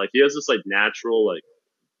about that. Like he has this like natural like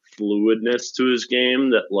fluidness to his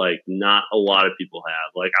game that like not a lot of people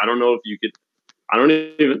have. Like I don't know if you could. I don't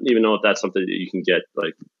even know if that's something that you can get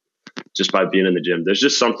like just by being in the gym. There's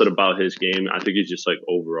just something about his game. I think he's just like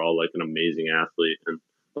overall like an amazing athlete, and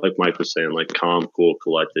like Mike was saying, like calm, cool,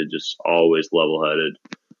 collected, just always level headed.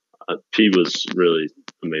 He was really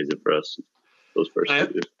amazing for us those first 2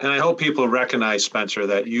 years. And I hope people recognize, Spencer,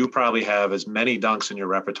 that you probably have as many dunks in your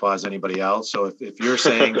repertoire as anybody else. So if you're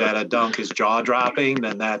saying that a dunk is jaw-dropping,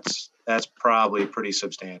 then that's probably pretty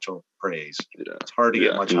substantial praise. Yeah. It's hard to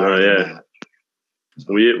get much higher than that.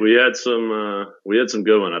 So. We had some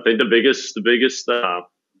good one. I think the biggest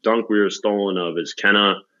dunk we were stolen of is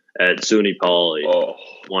Kenna at SUNY Poly. Oh.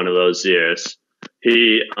 One of those years.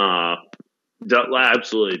 He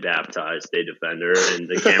absolutely baptized a defender, and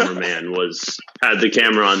the cameraman had the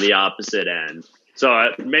camera on the opposite end.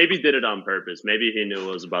 So maybe did it on purpose. Maybe he knew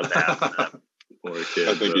it was about to happen. I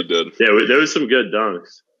think he did. Yeah, there was some good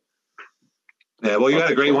dunks. Yeah, well, you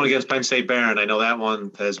had a great one against Penn State Barron. I know that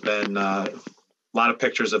one has been a lot of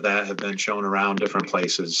pictures of that have been shown around different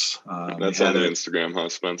places. That's on the Instagram, huh,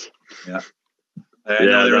 Spence? Yeah. I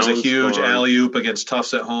know there was a huge alley-oop against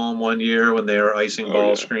Tufts at home one year when they were icing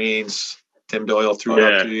ball screens. Tim Doyle threw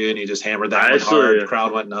it up to you, and you just hammered that one hard. The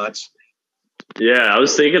crowd went nuts. Yeah, I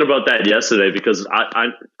was thinking about that yesterday because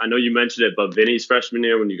I know you mentioned it, but Vinny's freshman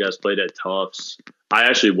year when you guys played at Tufts, I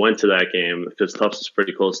actually went to that game because Tufts is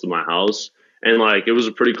pretty close to my house. And, like, it was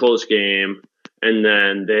a pretty close game. And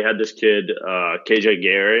then they had this kid, KJ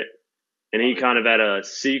Garrett, and he kind of had a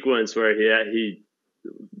sequence where he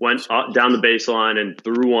went down the baseline and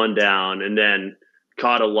threw one down and then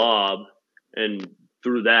caught a lob and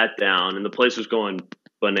threw that down. And the place was going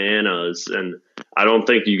bananas. And I don't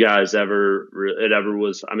think you guys it ever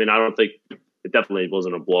was. I mean, I don't think it definitely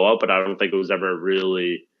wasn't a blow up, but I don't think it was ever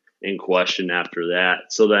really in question after that.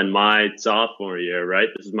 So then my sophomore year, right?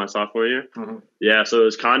 This is my sophomore year. Mm-hmm. Yeah. So it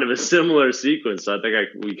was kind of a similar sequence. So I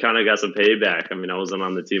think we kind of got some payback. I mean, I wasn't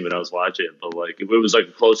on the team, but I was watching it. But like, if it was like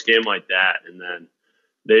a close game like that, and then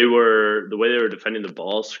the way they were defending the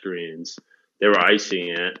ball screens, they were icing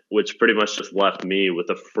it, which pretty much just left me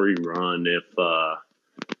with a free run if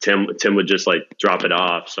Tim would just like drop it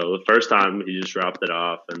off. So the first time he just dropped it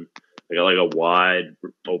off and I got like a wide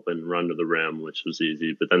open run to the rim, which was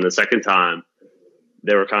easy. But then the second time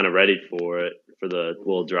they were kind of ready for it, for the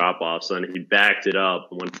little drop off. So then he backed it up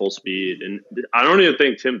and went full speed. And I don't even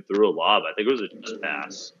think Tim threw a lob. I think it was a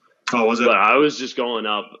pass. Oh, was it? But I was just going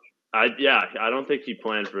up. I don't think he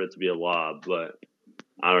planned for it to be a lob, but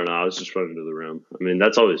I don't know. I was just running to the rim. I mean,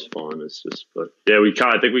 that's always fun. It's just, but yeah,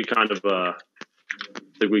 I think we kind of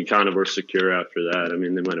were secure after that. I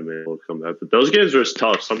mean, they might have been able to come back, but those games were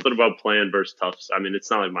tough. Something about playing versus tough. I mean, it's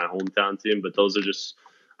not like my hometown team, but those are just,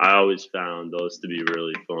 I always found those to be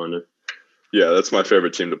really fun. Yeah, that's my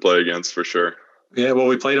favorite team to play against for sure. Yeah, well,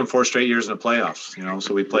 we played them 4 straight years in the playoffs,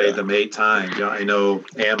 so we played them 8 times. I know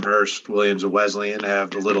Amherst, Williams, and Wesleyan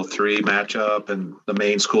have the Little 3 matchup, and the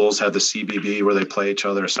main schools have the CBB where they play each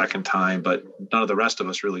other a second time, but none of the rest of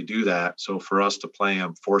us really do that. So for us to play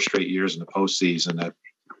them 4 straight years in the postseason,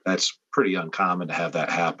 that's pretty uncommon to have that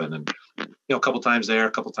happen. And, a couple times there,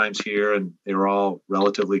 a couple times here, and they were all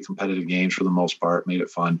relatively competitive games for the most part, made it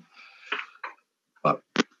fun. But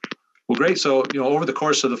well, great. So, over the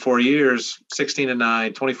course of the 4 years,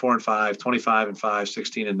 16-9, 24-5, 25-5,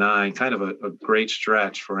 16-9, kind of a great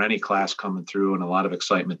stretch for any class coming through and a lot of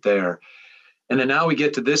excitement there. And then now we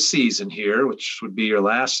get to this season here, which would be your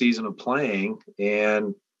last season of playing,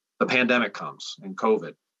 and the pandemic comes and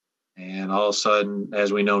COVID. And all of a sudden,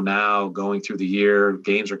 as we know now, going through the year,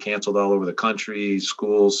 games are canceled all over the country.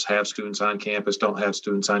 Schools have students on campus, don't have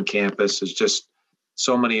students on campus. It's just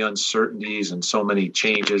so many uncertainties and so many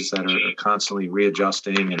changes that are constantly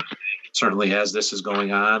readjusting. And certainly as this is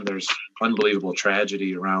going on, there's unbelievable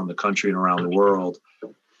tragedy around the country and around the world.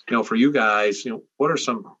 For you guys, what are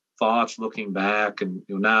some thoughts looking back? And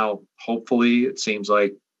now, hopefully, it seems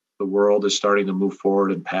like the world is starting to move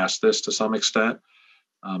forward and past this to some extent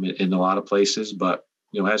in a lot of places. But,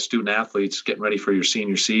 as student athletes getting ready for your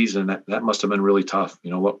senior season, that must have been really tough.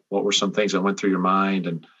 What were some things that went through your mind,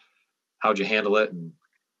 and how'd you handle it? And,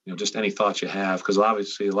 just any thoughts you have, because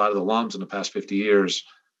obviously a lot of the alums in the past 50 years,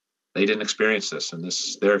 they didn't experience this, and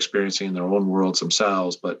they're experiencing in their own worlds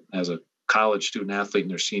themselves. But as a college student athlete in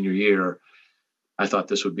their senior year, I thought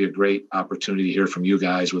this would be a great opportunity to hear from you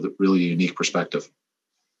guys with a really unique perspective.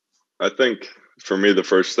 I think for me, the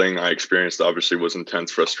first thing I experienced obviously was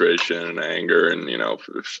intense frustration and anger and,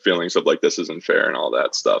 feelings of like, this isn't fair and all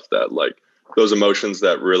that stuff, that like those emotions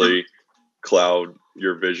that really cloud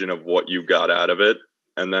your vision of what you got out of it.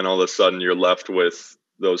 And then all of a sudden you're left with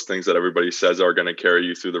those things that everybody says are going to carry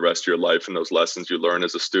you through the rest of your life. And those lessons you learn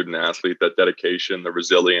as a student athlete, that dedication, the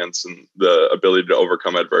resilience, and the ability to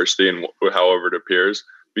overcome adversity and however it appears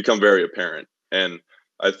become very apparent. And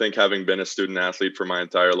I think having been a student athlete for my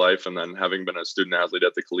entire life, and then having been a student athlete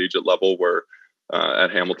at the collegiate level where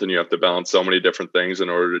at Hamilton, you have to balance so many different things in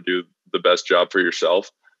order to do the best job for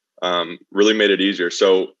yourself, really made it easier.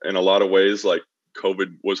 So in a lot of ways, like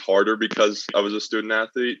COVID was harder because I was a student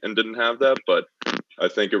athlete and didn't have that. But I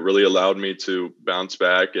think it really allowed me to bounce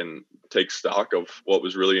back and take stock of what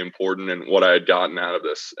was really important and what I had gotten out of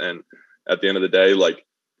this. And at the end of the day, like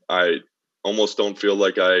I almost don't feel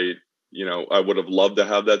like I would have loved to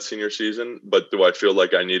have that senior season, but do I feel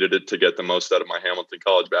like I needed it to get the most out of my Hamilton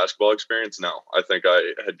college basketball experience? No, I think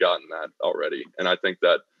I had gotten that already. And I think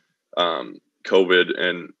that COVID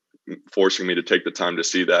and forcing me to take the time to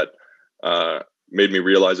see that made me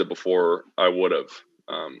realize it before I would have.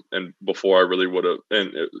 And before I really would have,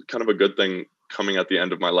 and it was kind of a good thing coming at the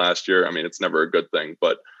end of my last year. I mean, it's never a good thing,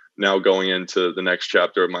 but now going into the next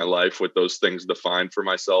chapter of my life with those things defined for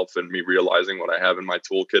myself and me realizing what I have in my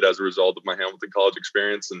toolkit as a result of my Hamilton College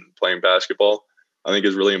experience and playing basketball, I think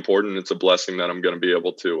is really important. It's a blessing that I'm going to be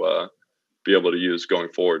able to use going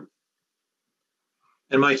forward.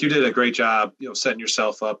 And Mike, you did a great job, setting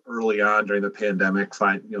yourself up early on during the pandemic,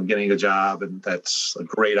 getting a job, and that's a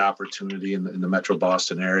great opportunity in the Metro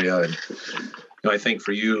Boston area. And I think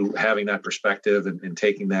for you having that perspective and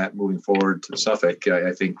taking that moving forward to Suffolk,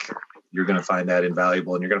 I think you're going to find that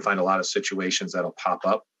invaluable, and you're going to find a lot of situations that'll pop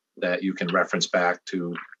up that you can reference back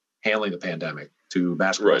to handling the pandemic, to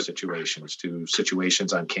basketball situations, to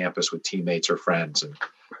situations on campus with teammates or friends, and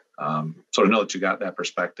so to know that you got that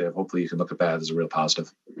perspective, hopefully you can look at that as a real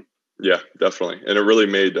positive. Yeah, definitely. And it really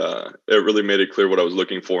made it clear what I was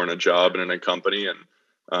looking for in a job and in a company,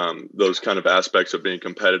 and those kind of aspects of being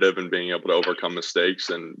competitive and being able to overcome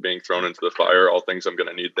mistakes and being thrown into the fire, all things I'm going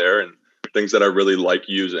to need there, and things that I really like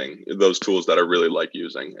using, those tools that I really like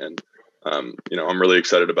using. And, I'm really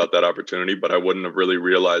excited about that opportunity, but I wouldn't have really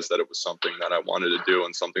realized that it was something that I wanted to do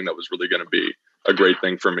and something that was really going to be a great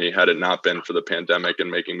thing for me had it not been for the pandemic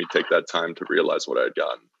and making me take that time to realize what I had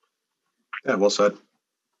gotten. Yeah, well said.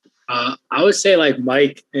 I would say like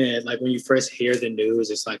Mike, like when you first hear the news,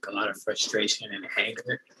 it's like a lot of frustration and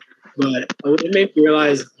anger. But it made me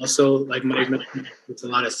realize also, like Mike mentioned, it's a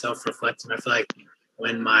lot of self-reflection. I feel like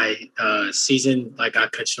when my season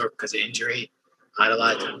got cut short because of injury, I had a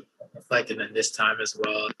lot of time to reflect, and then this time as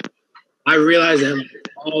well. I realized that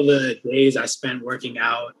all the days I spent working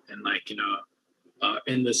out and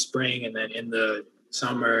in the spring and then in the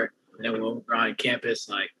summer, and then when we were on campus,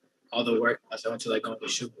 all the work I went to going to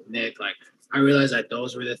shoot with Nick, I realized that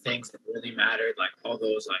those were the things that really mattered, all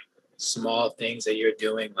those small things that you're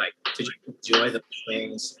doing, to just enjoy the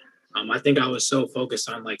things. I think I was so focused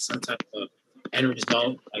on some type of end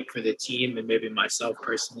result, for the team and maybe myself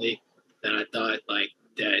personally, that I thought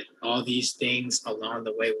that all these things along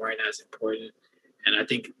the way weren't as important. And I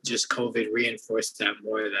think just COVID reinforced that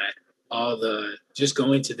more, that all the just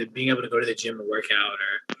being able to go to the gym and work out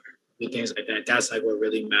or do things like that, that's what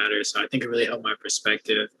really matters. So I think it really helped my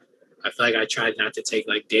perspective. I feel like I tried not to take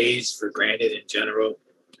days for granted in general.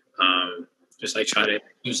 Just try to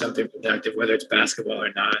do something productive, whether it's basketball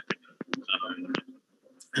or not.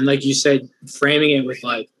 And like you said, framing it with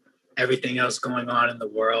everything else going on in the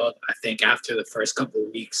world, I think after the first couple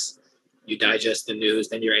of weeks, you digest the news,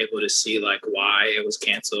 then you're able to see why it was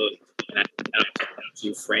canceled, and I think that helps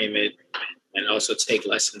you frame it and also take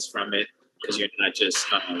lessons from it, because you're not just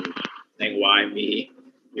saying why me,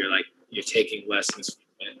 you're taking lessons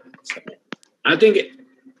from it. So I think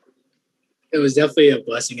it was definitely a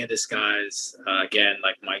blessing in disguise. Again,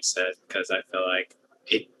 like Mike said, because I feel like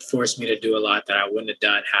it forced me to do a lot that I wouldn't have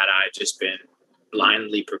done had I just been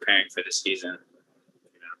blindly preparing for the season.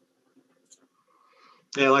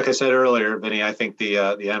 Yeah, like I said earlier, Vinny, I think the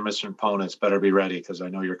Emerson opponents better be ready, because I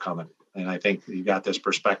know you're coming. And I think you got this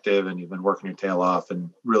perspective and you've been working your tail off, and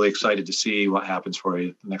really excited to see what happens for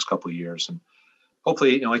you the next couple of years. And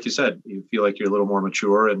hopefully, like you said, you feel like you're a little more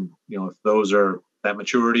mature, and, if those are that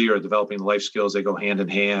maturity or developing life skills, they go hand in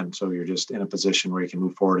hand. So you're just in a position where you can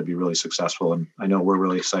move forward and be really successful. And I know we're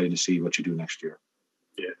really excited to see what you do next year.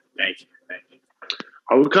 Yeah. Thank you.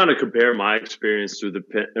 I would kind of compare my experience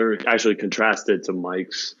or actually contrast it to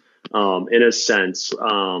Mike's, in a sense.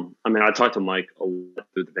 I talked to Mike a lot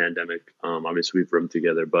through the pandemic. Obviously, we've roomed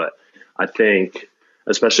together, but I think,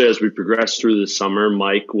 especially as we progressed through the summer,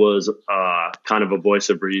 Mike was kind of a voice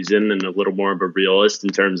of reason and a little more of a realist in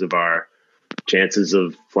terms of our chances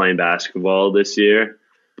of playing basketball this year.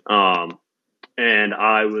 And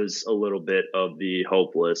I was a little bit of the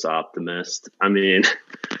hopeless optimist.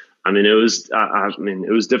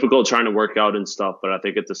 It was difficult trying to work out and stuff, but I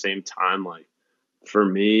think at the same time, for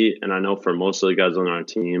me, and I know for most of the guys on our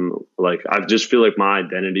team, I just feel like my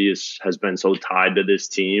identity has been so tied to this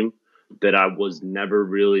team that I was never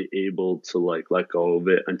really able to let go of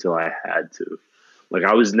it until I had to.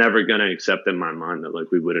 I was never going to accept in my mind that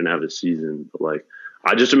we wouldn't have a season. But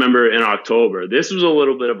I just remember in October, this was a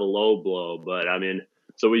little bit of a low blow, but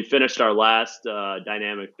so we finished our last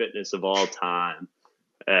dynamic fitness of all time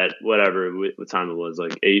at what time it was,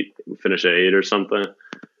 8. We finished at 8 or something.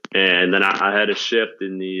 And then I had a shift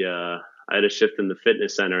in the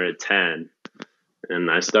fitness center at 10. And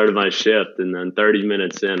I started my shift, and then 30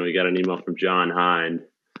 minutes in, we got an email from John Hind.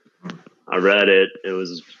 I read it. It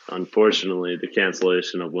was unfortunately the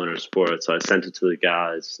cancellation of winter sports. So I sent it to the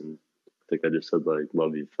guys, and I think I just said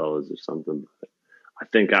 "love you fellas" or something. But I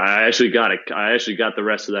think I actually got it. I actually got the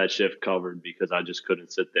rest of that shift covered because I just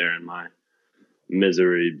couldn't sit there in my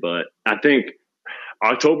misery. But I think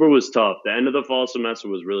October was tough. The end of the fall semester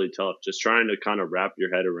was really tough. Just trying to kind of wrap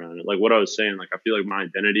your head around it. Like what I was saying, like I feel like my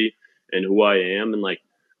identity and who I am and like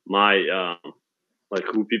my like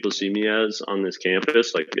who people see me as on this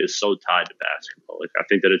campus, like is so tied to basketball. Like I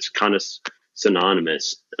think that it's kind of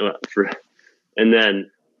synonymous and then,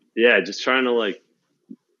 yeah, just trying to like,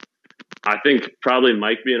 I think probably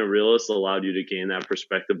Mike being a realist allowed you to gain that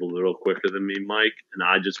perspective a little quicker than me, Mike. And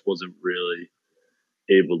I just wasn't really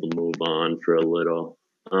able to move on for a little.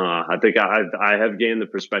 I think I have gained the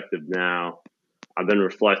perspective now. I've been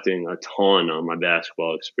reflecting a ton on my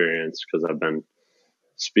basketball experience because I've been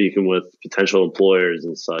speaking with potential employers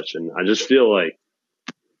and such. And I just feel like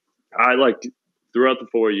throughout the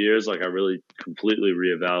 4 years, like I really completely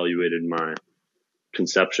reevaluated my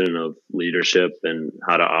conception of leadership and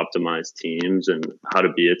how to optimize teams and how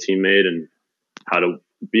to be a teammate and how to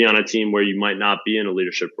be on a team where you might not be in a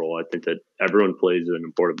leadership role. I think that everyone plays an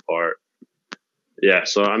important part. Yeah.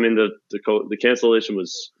 So, I mean, the cancellation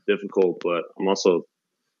was difficult, but I'm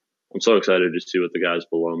so excited to see what the guys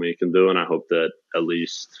below me can do. And I hope that at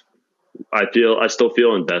least I still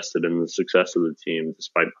feel invested in the success of the team,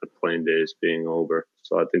 despite my playing days being over.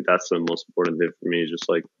 So I think that's the most important thing for me, just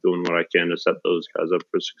like doing what I can to set those guys up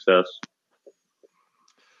for success.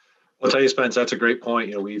 I'll tell you, Spence, that's a great point.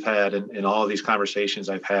 You know, we've had in all of these conversations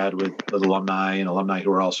I've had with alumni and alumni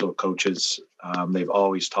who are also coaches, they've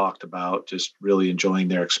always talked about just really enjoying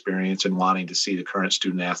their experience and wanting to see the current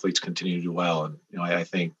student athletes continue to do well. And, you know, I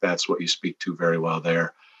think that's what you speak to very well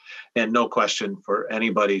there. And no question, for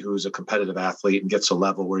anybody who's a competitive athlete and gets a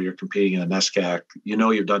level where you're competing in a NESCAC, you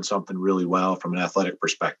know you've done something really well from an athletic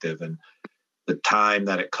perspective. And the time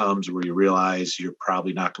that it comes where you realize you're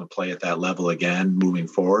probably not going to play at that level again moving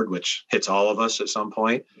forward, which hits all of us at some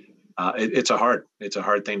point, it's a hard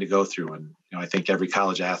thing to go through. And you know, I think every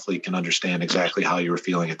college athlete can understand exactly how you were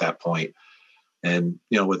feeling at that point. And,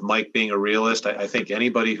 you know, with Mike being a realist, I think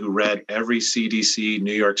anybody who read every CDC,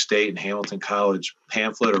 New York State, and Hamilton College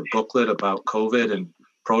pamphlet or booklet about COVID and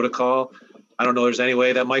protocol, I don't know there's any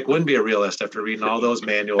way that Mike wouldn't be a realist after reading all those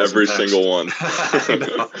manuals. Every single one.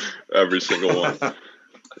 Every single one.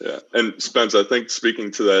 Yeah. And Spence, I think speaking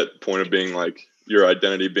to that point of being like your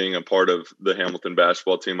identity being a part of the Hamilton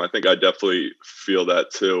basketball team, I think I definitely feel that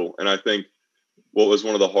too. And I think what was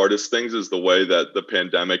one of the hardest things is the way that the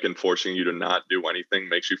pandemic and forcing you to not do anything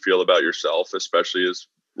makes you feel about yourself, especially as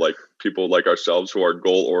like people like ourselves who are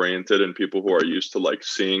goal oriented and people who are used to like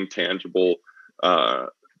seeing tangible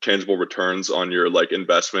returns on your like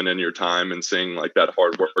investment and your time and seeing like that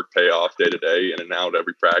hard work pay off day to day, in and out,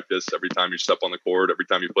 every practice, every time you step on the court, every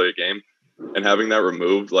time you play a game, and having that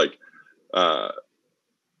removed, like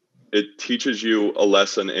it teaches you a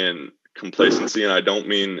lesson in complacency. And I don't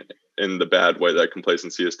mean in the bad way that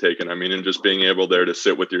complacency is taken. I mean, in just being able there to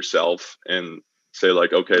sit with yourself and say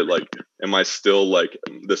like, okay, like, am I still like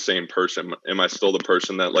the same person? Am I still the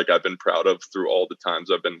person that like I've been proud of through all the times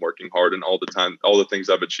I've been working hard and all the things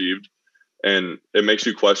I've achieved? And it makes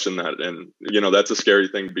you question that. And, you know, that's a scary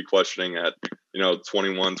thing to be questioning at, you know,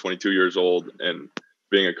 21, 22 years old and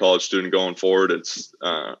being a college student going forward. It's,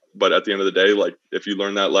 but at the end of the day, like if you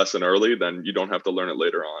learn that lesson early, then you don't have to learn it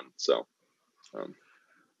later on. So,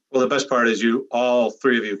 well, the best part is all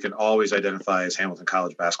three of you can always identify as Hamilton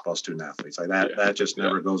College basketball student athletes. Like that just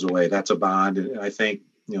never goes away. That's a bond. And I think,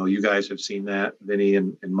 you know, you guys have seen that, Vinny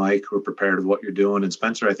and Mike, who are prepared with what you're doing. And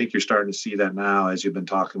Spencer, I think you're starting to see that now as you've been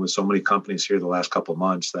talking with so many companies here the last couple of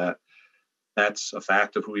months, that's a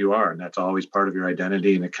fact of who you are. And that's always part of your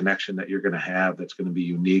identity and a connection that you're going to have that's going to be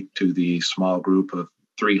unique to the small group of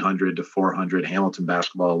 300 to 400 Hamilton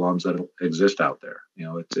basketball alums that exist out there. You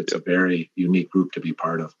know, it's a very unique group to be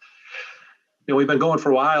part of. You know, we've been going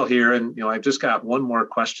for a while here, and, you know, I've just got one more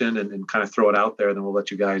question and kind of throw it out there, and then we'll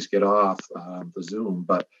let you guys get off the Zoom.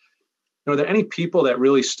 But, you know, are there any people that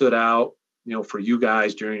really stood out, you know, for you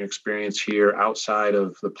guys during your experience here outside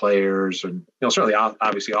of the players and, you know, certainly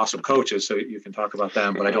obviously awesome coaches, so you can talk about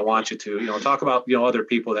them, but I don't want you to, you know, talk about, you know, other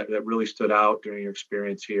people that really stood out during your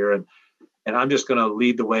experience here. And I'm just going to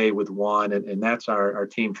lead the way with one, and that's our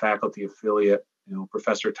team faculty affiliate, you know,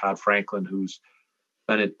 Professor Todd Franklin, who's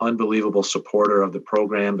been an unbelievable supporter of the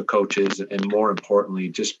program, the coaches, and more importantly,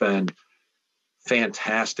 just been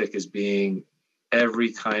fantastic as being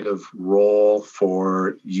every kind of role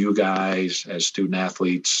for you guys as student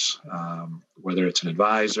athletes, whether it's an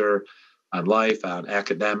advisor on life, on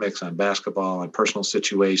academics, on basketball, on personal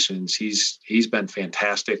situations. He's been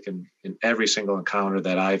fantastic in every single encounter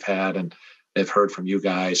that I've had and have heard from you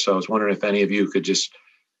guys. So I was wondering if any of you could just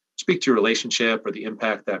speak to your relationship or the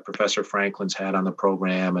impact that Professor Franklin's had on the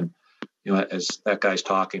program. And, you know, as that guy's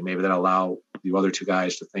talking, maybe that'll allow you other two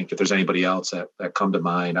guys to think if there's anybody else that come to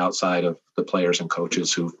mind outside of the players and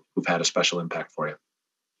coaches who've had a special impact for you.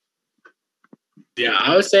 Yeah,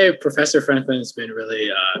 I would say Professor Franklin's been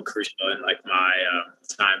really crucial in like my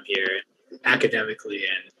time here academically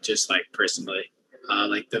and just like personally.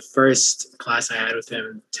 Like the first class I had with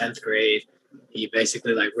him, 10th grade, he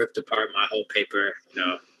basically like ripped apart my whole paper,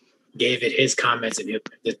 gave it his comments and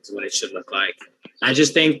this is what it should look like. I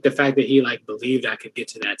just think the fact that he like believed I could get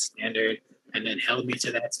to that standard and then held me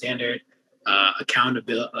to that standard,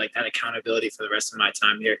 accountability for the rest of my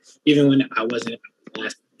time here. Even when I wasn't in the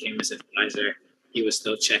class, became his advisor, he was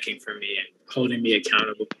still checking for me and holding me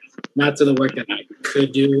accountable, not to the work that I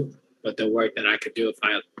could do, but the work that I could do if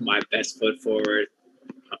I put my best foot forward.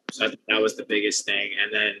 So I think that was the biggest thing.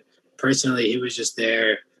 And then personally, he was just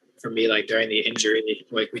there for me, like during the injury,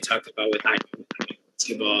 like we talked about with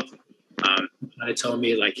basketball. It told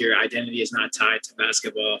me like your identity is not tied to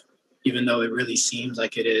basketball, even though it really seems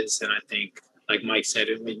like it is. And I think, like Mike said,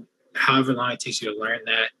 however long it takes you to learn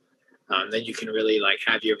that, then you can really like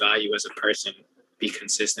have your value as a person be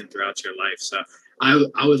consistent throughout your life. So I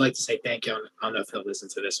would like to say thank you. I don't know if he'll listen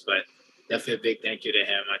to this, but definitely a big thank you to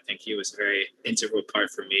him. I think he was a very integral part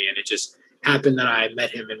for me, and it just happened that I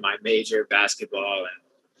met him in my major, basketball,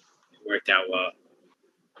 and it worked out well.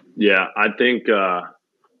 Yeah, I think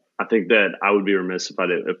that I would be remiss if I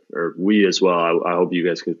did, or we as well. I hope you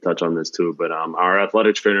guys could touch on this too. But our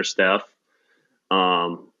athletic trainer Steph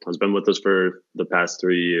has been with us for the past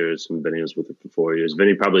 3 years, and Vinny was with us for 4 years.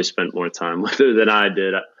 Vinny probably spent more time with her than I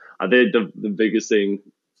did. I think the biggest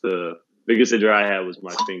injury I had was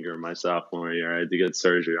my finger my sophomore year. I had to get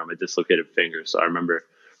surgery on my dislocated finger. So I remember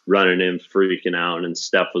running in, freaking out, and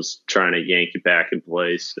Steph was trying to yank it back in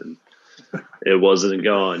place, and it wasn't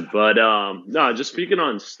going. But no, just speaking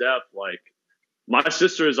on Steph, like my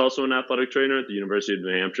sister is also an athletic trainer at the University of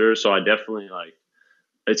New Hampshire, so I definitely I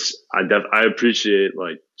appreciate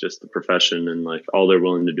like just the profession and like all they're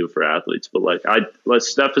willing to do for athletes. But like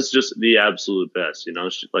Steph is just the absolute best,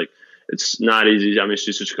 She, like, it's not easy. I mean,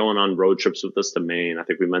 she's just going on road trips with us to Maine. I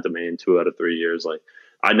think we went to Maine 2 out of 3 years. Like,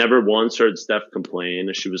 I never once heard Steph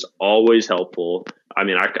complain. She was always helpful. I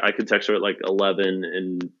mean, I could text her at like 11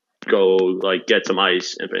 and go like get some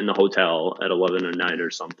ice in the hotel at 11 at night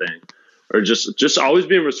or something, or just always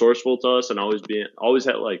being resourceful to us and always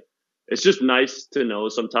had like, it's just nice to know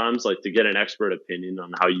sometimes like to get an expert opinion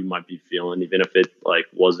on how you might be feeling, even if it like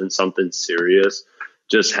wasn't something serious.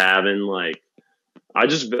 Just having like, I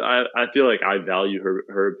feel like I value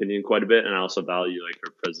her opinion quite a bit, and I also value like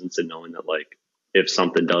her presence and knowing that like if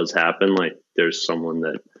something does happen, like there's someone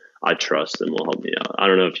that I trust and will help me out. I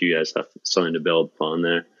don't know if you guys have something to build upon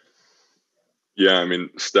there. Yeah, I mean,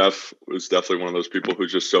 Steph was definitely one of those people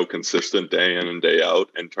who's just so consistent day in and day out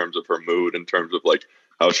in terms of her mood, in terms of like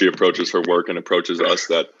how she approaches her work and approaches us,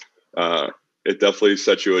 that it definitely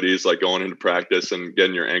sets you at ease, like going into practice and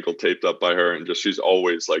getting your ankle taped up by her. And just, she's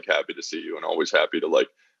always like happy to see you and always happy to like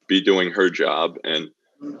be doing her job. And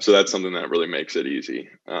so that's something that really makes it easy.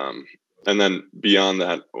 And then beyond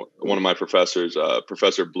that, one of my professors,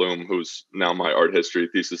 Professor Bloom, who's now my art history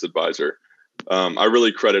thesis advisor, I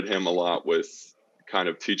really credit him a lot with kind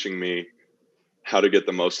of teaching me how to get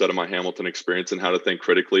the most out of my Hamilton experience and how to think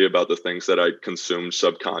critically about the things that I consumed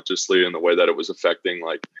subconsciously and the way that it was affecting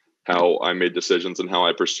like how I made decisions and how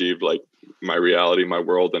I perceived like my reality, my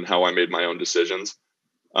world, and how I made my own decisions.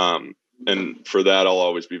 And for that, I'll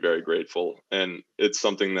always be very grateful. And it's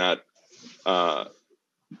something that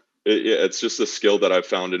it's just a skill that I've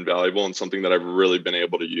found invaluable and something that I've really been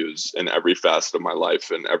able to use in every facet of my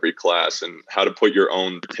life and every class, and how to put your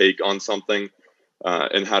own take on something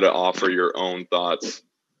and how to offer your own thoughts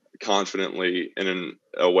confidently and in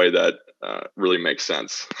a way that really makes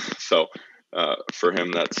sense. So for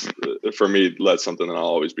him, for me, that's something that I'll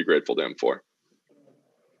always be grateful to him for.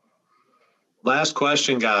 Last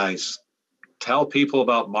question, guys. Tell people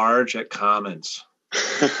about Marge at Commons.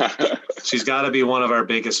 She's got to be one of our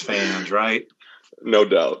biggest fans, right? No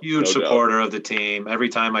doubt. Huge supporter of the team. Every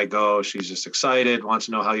time I go, she's just excited, wants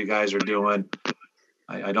to know how you guys are doing.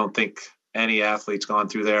 I don't think any athlete's gone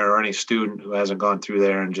through there or any student who hasn't gone through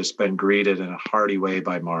there and just been greeted in a hearty way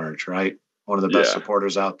by Marge, right? One of the best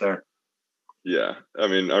supporters out there. Yeah. I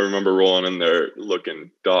mean, I remember rolling in there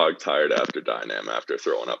looking dog tired after Dynam, after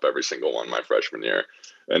throwing up every single one my freshman year,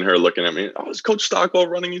 and her looking at me, "Oh, is Coach Stockwell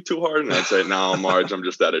running you too hard?" And I'd say, "No, Marge, I'm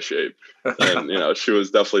just out of shape." And, she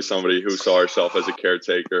was definitely somebody who saw herself as a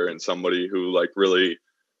caretaker and somebody who like really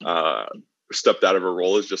stepped out of her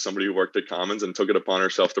role as just somebody who worked at Commons and took it upon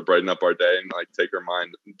herself to brighten up our day and like take our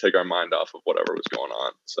mind off of whatever was going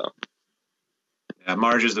on. So. Yeah,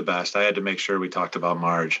 Marge is the best. I had to make sure we talked about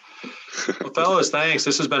Marge. Well, fellas, thanks.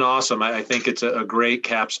 This has been awesome. I think it's a great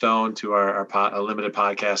capstone to our limited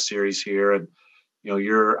podcast series here. And,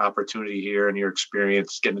 your opportunity here and your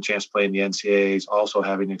experience getting a chance to play in the NCAAs, also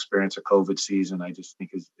having the experience of COVID season, I just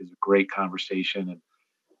think is a great conversation and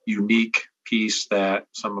unique piece that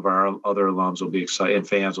some of our other alums will be excited and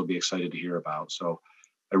fans will be excited to hear about. So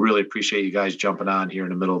I really appreciate you guys jumping on here in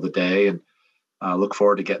the middle of the day, and look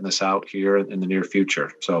forward to getting this out here in the near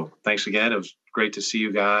future. So thanks again. It was great to see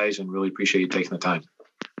you guys and really appreciate you taking the time.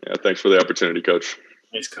 Yeah, thanks for the opportunity, Coach.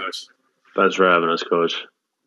 Thanks, Coach. Thanks for having us, Coach.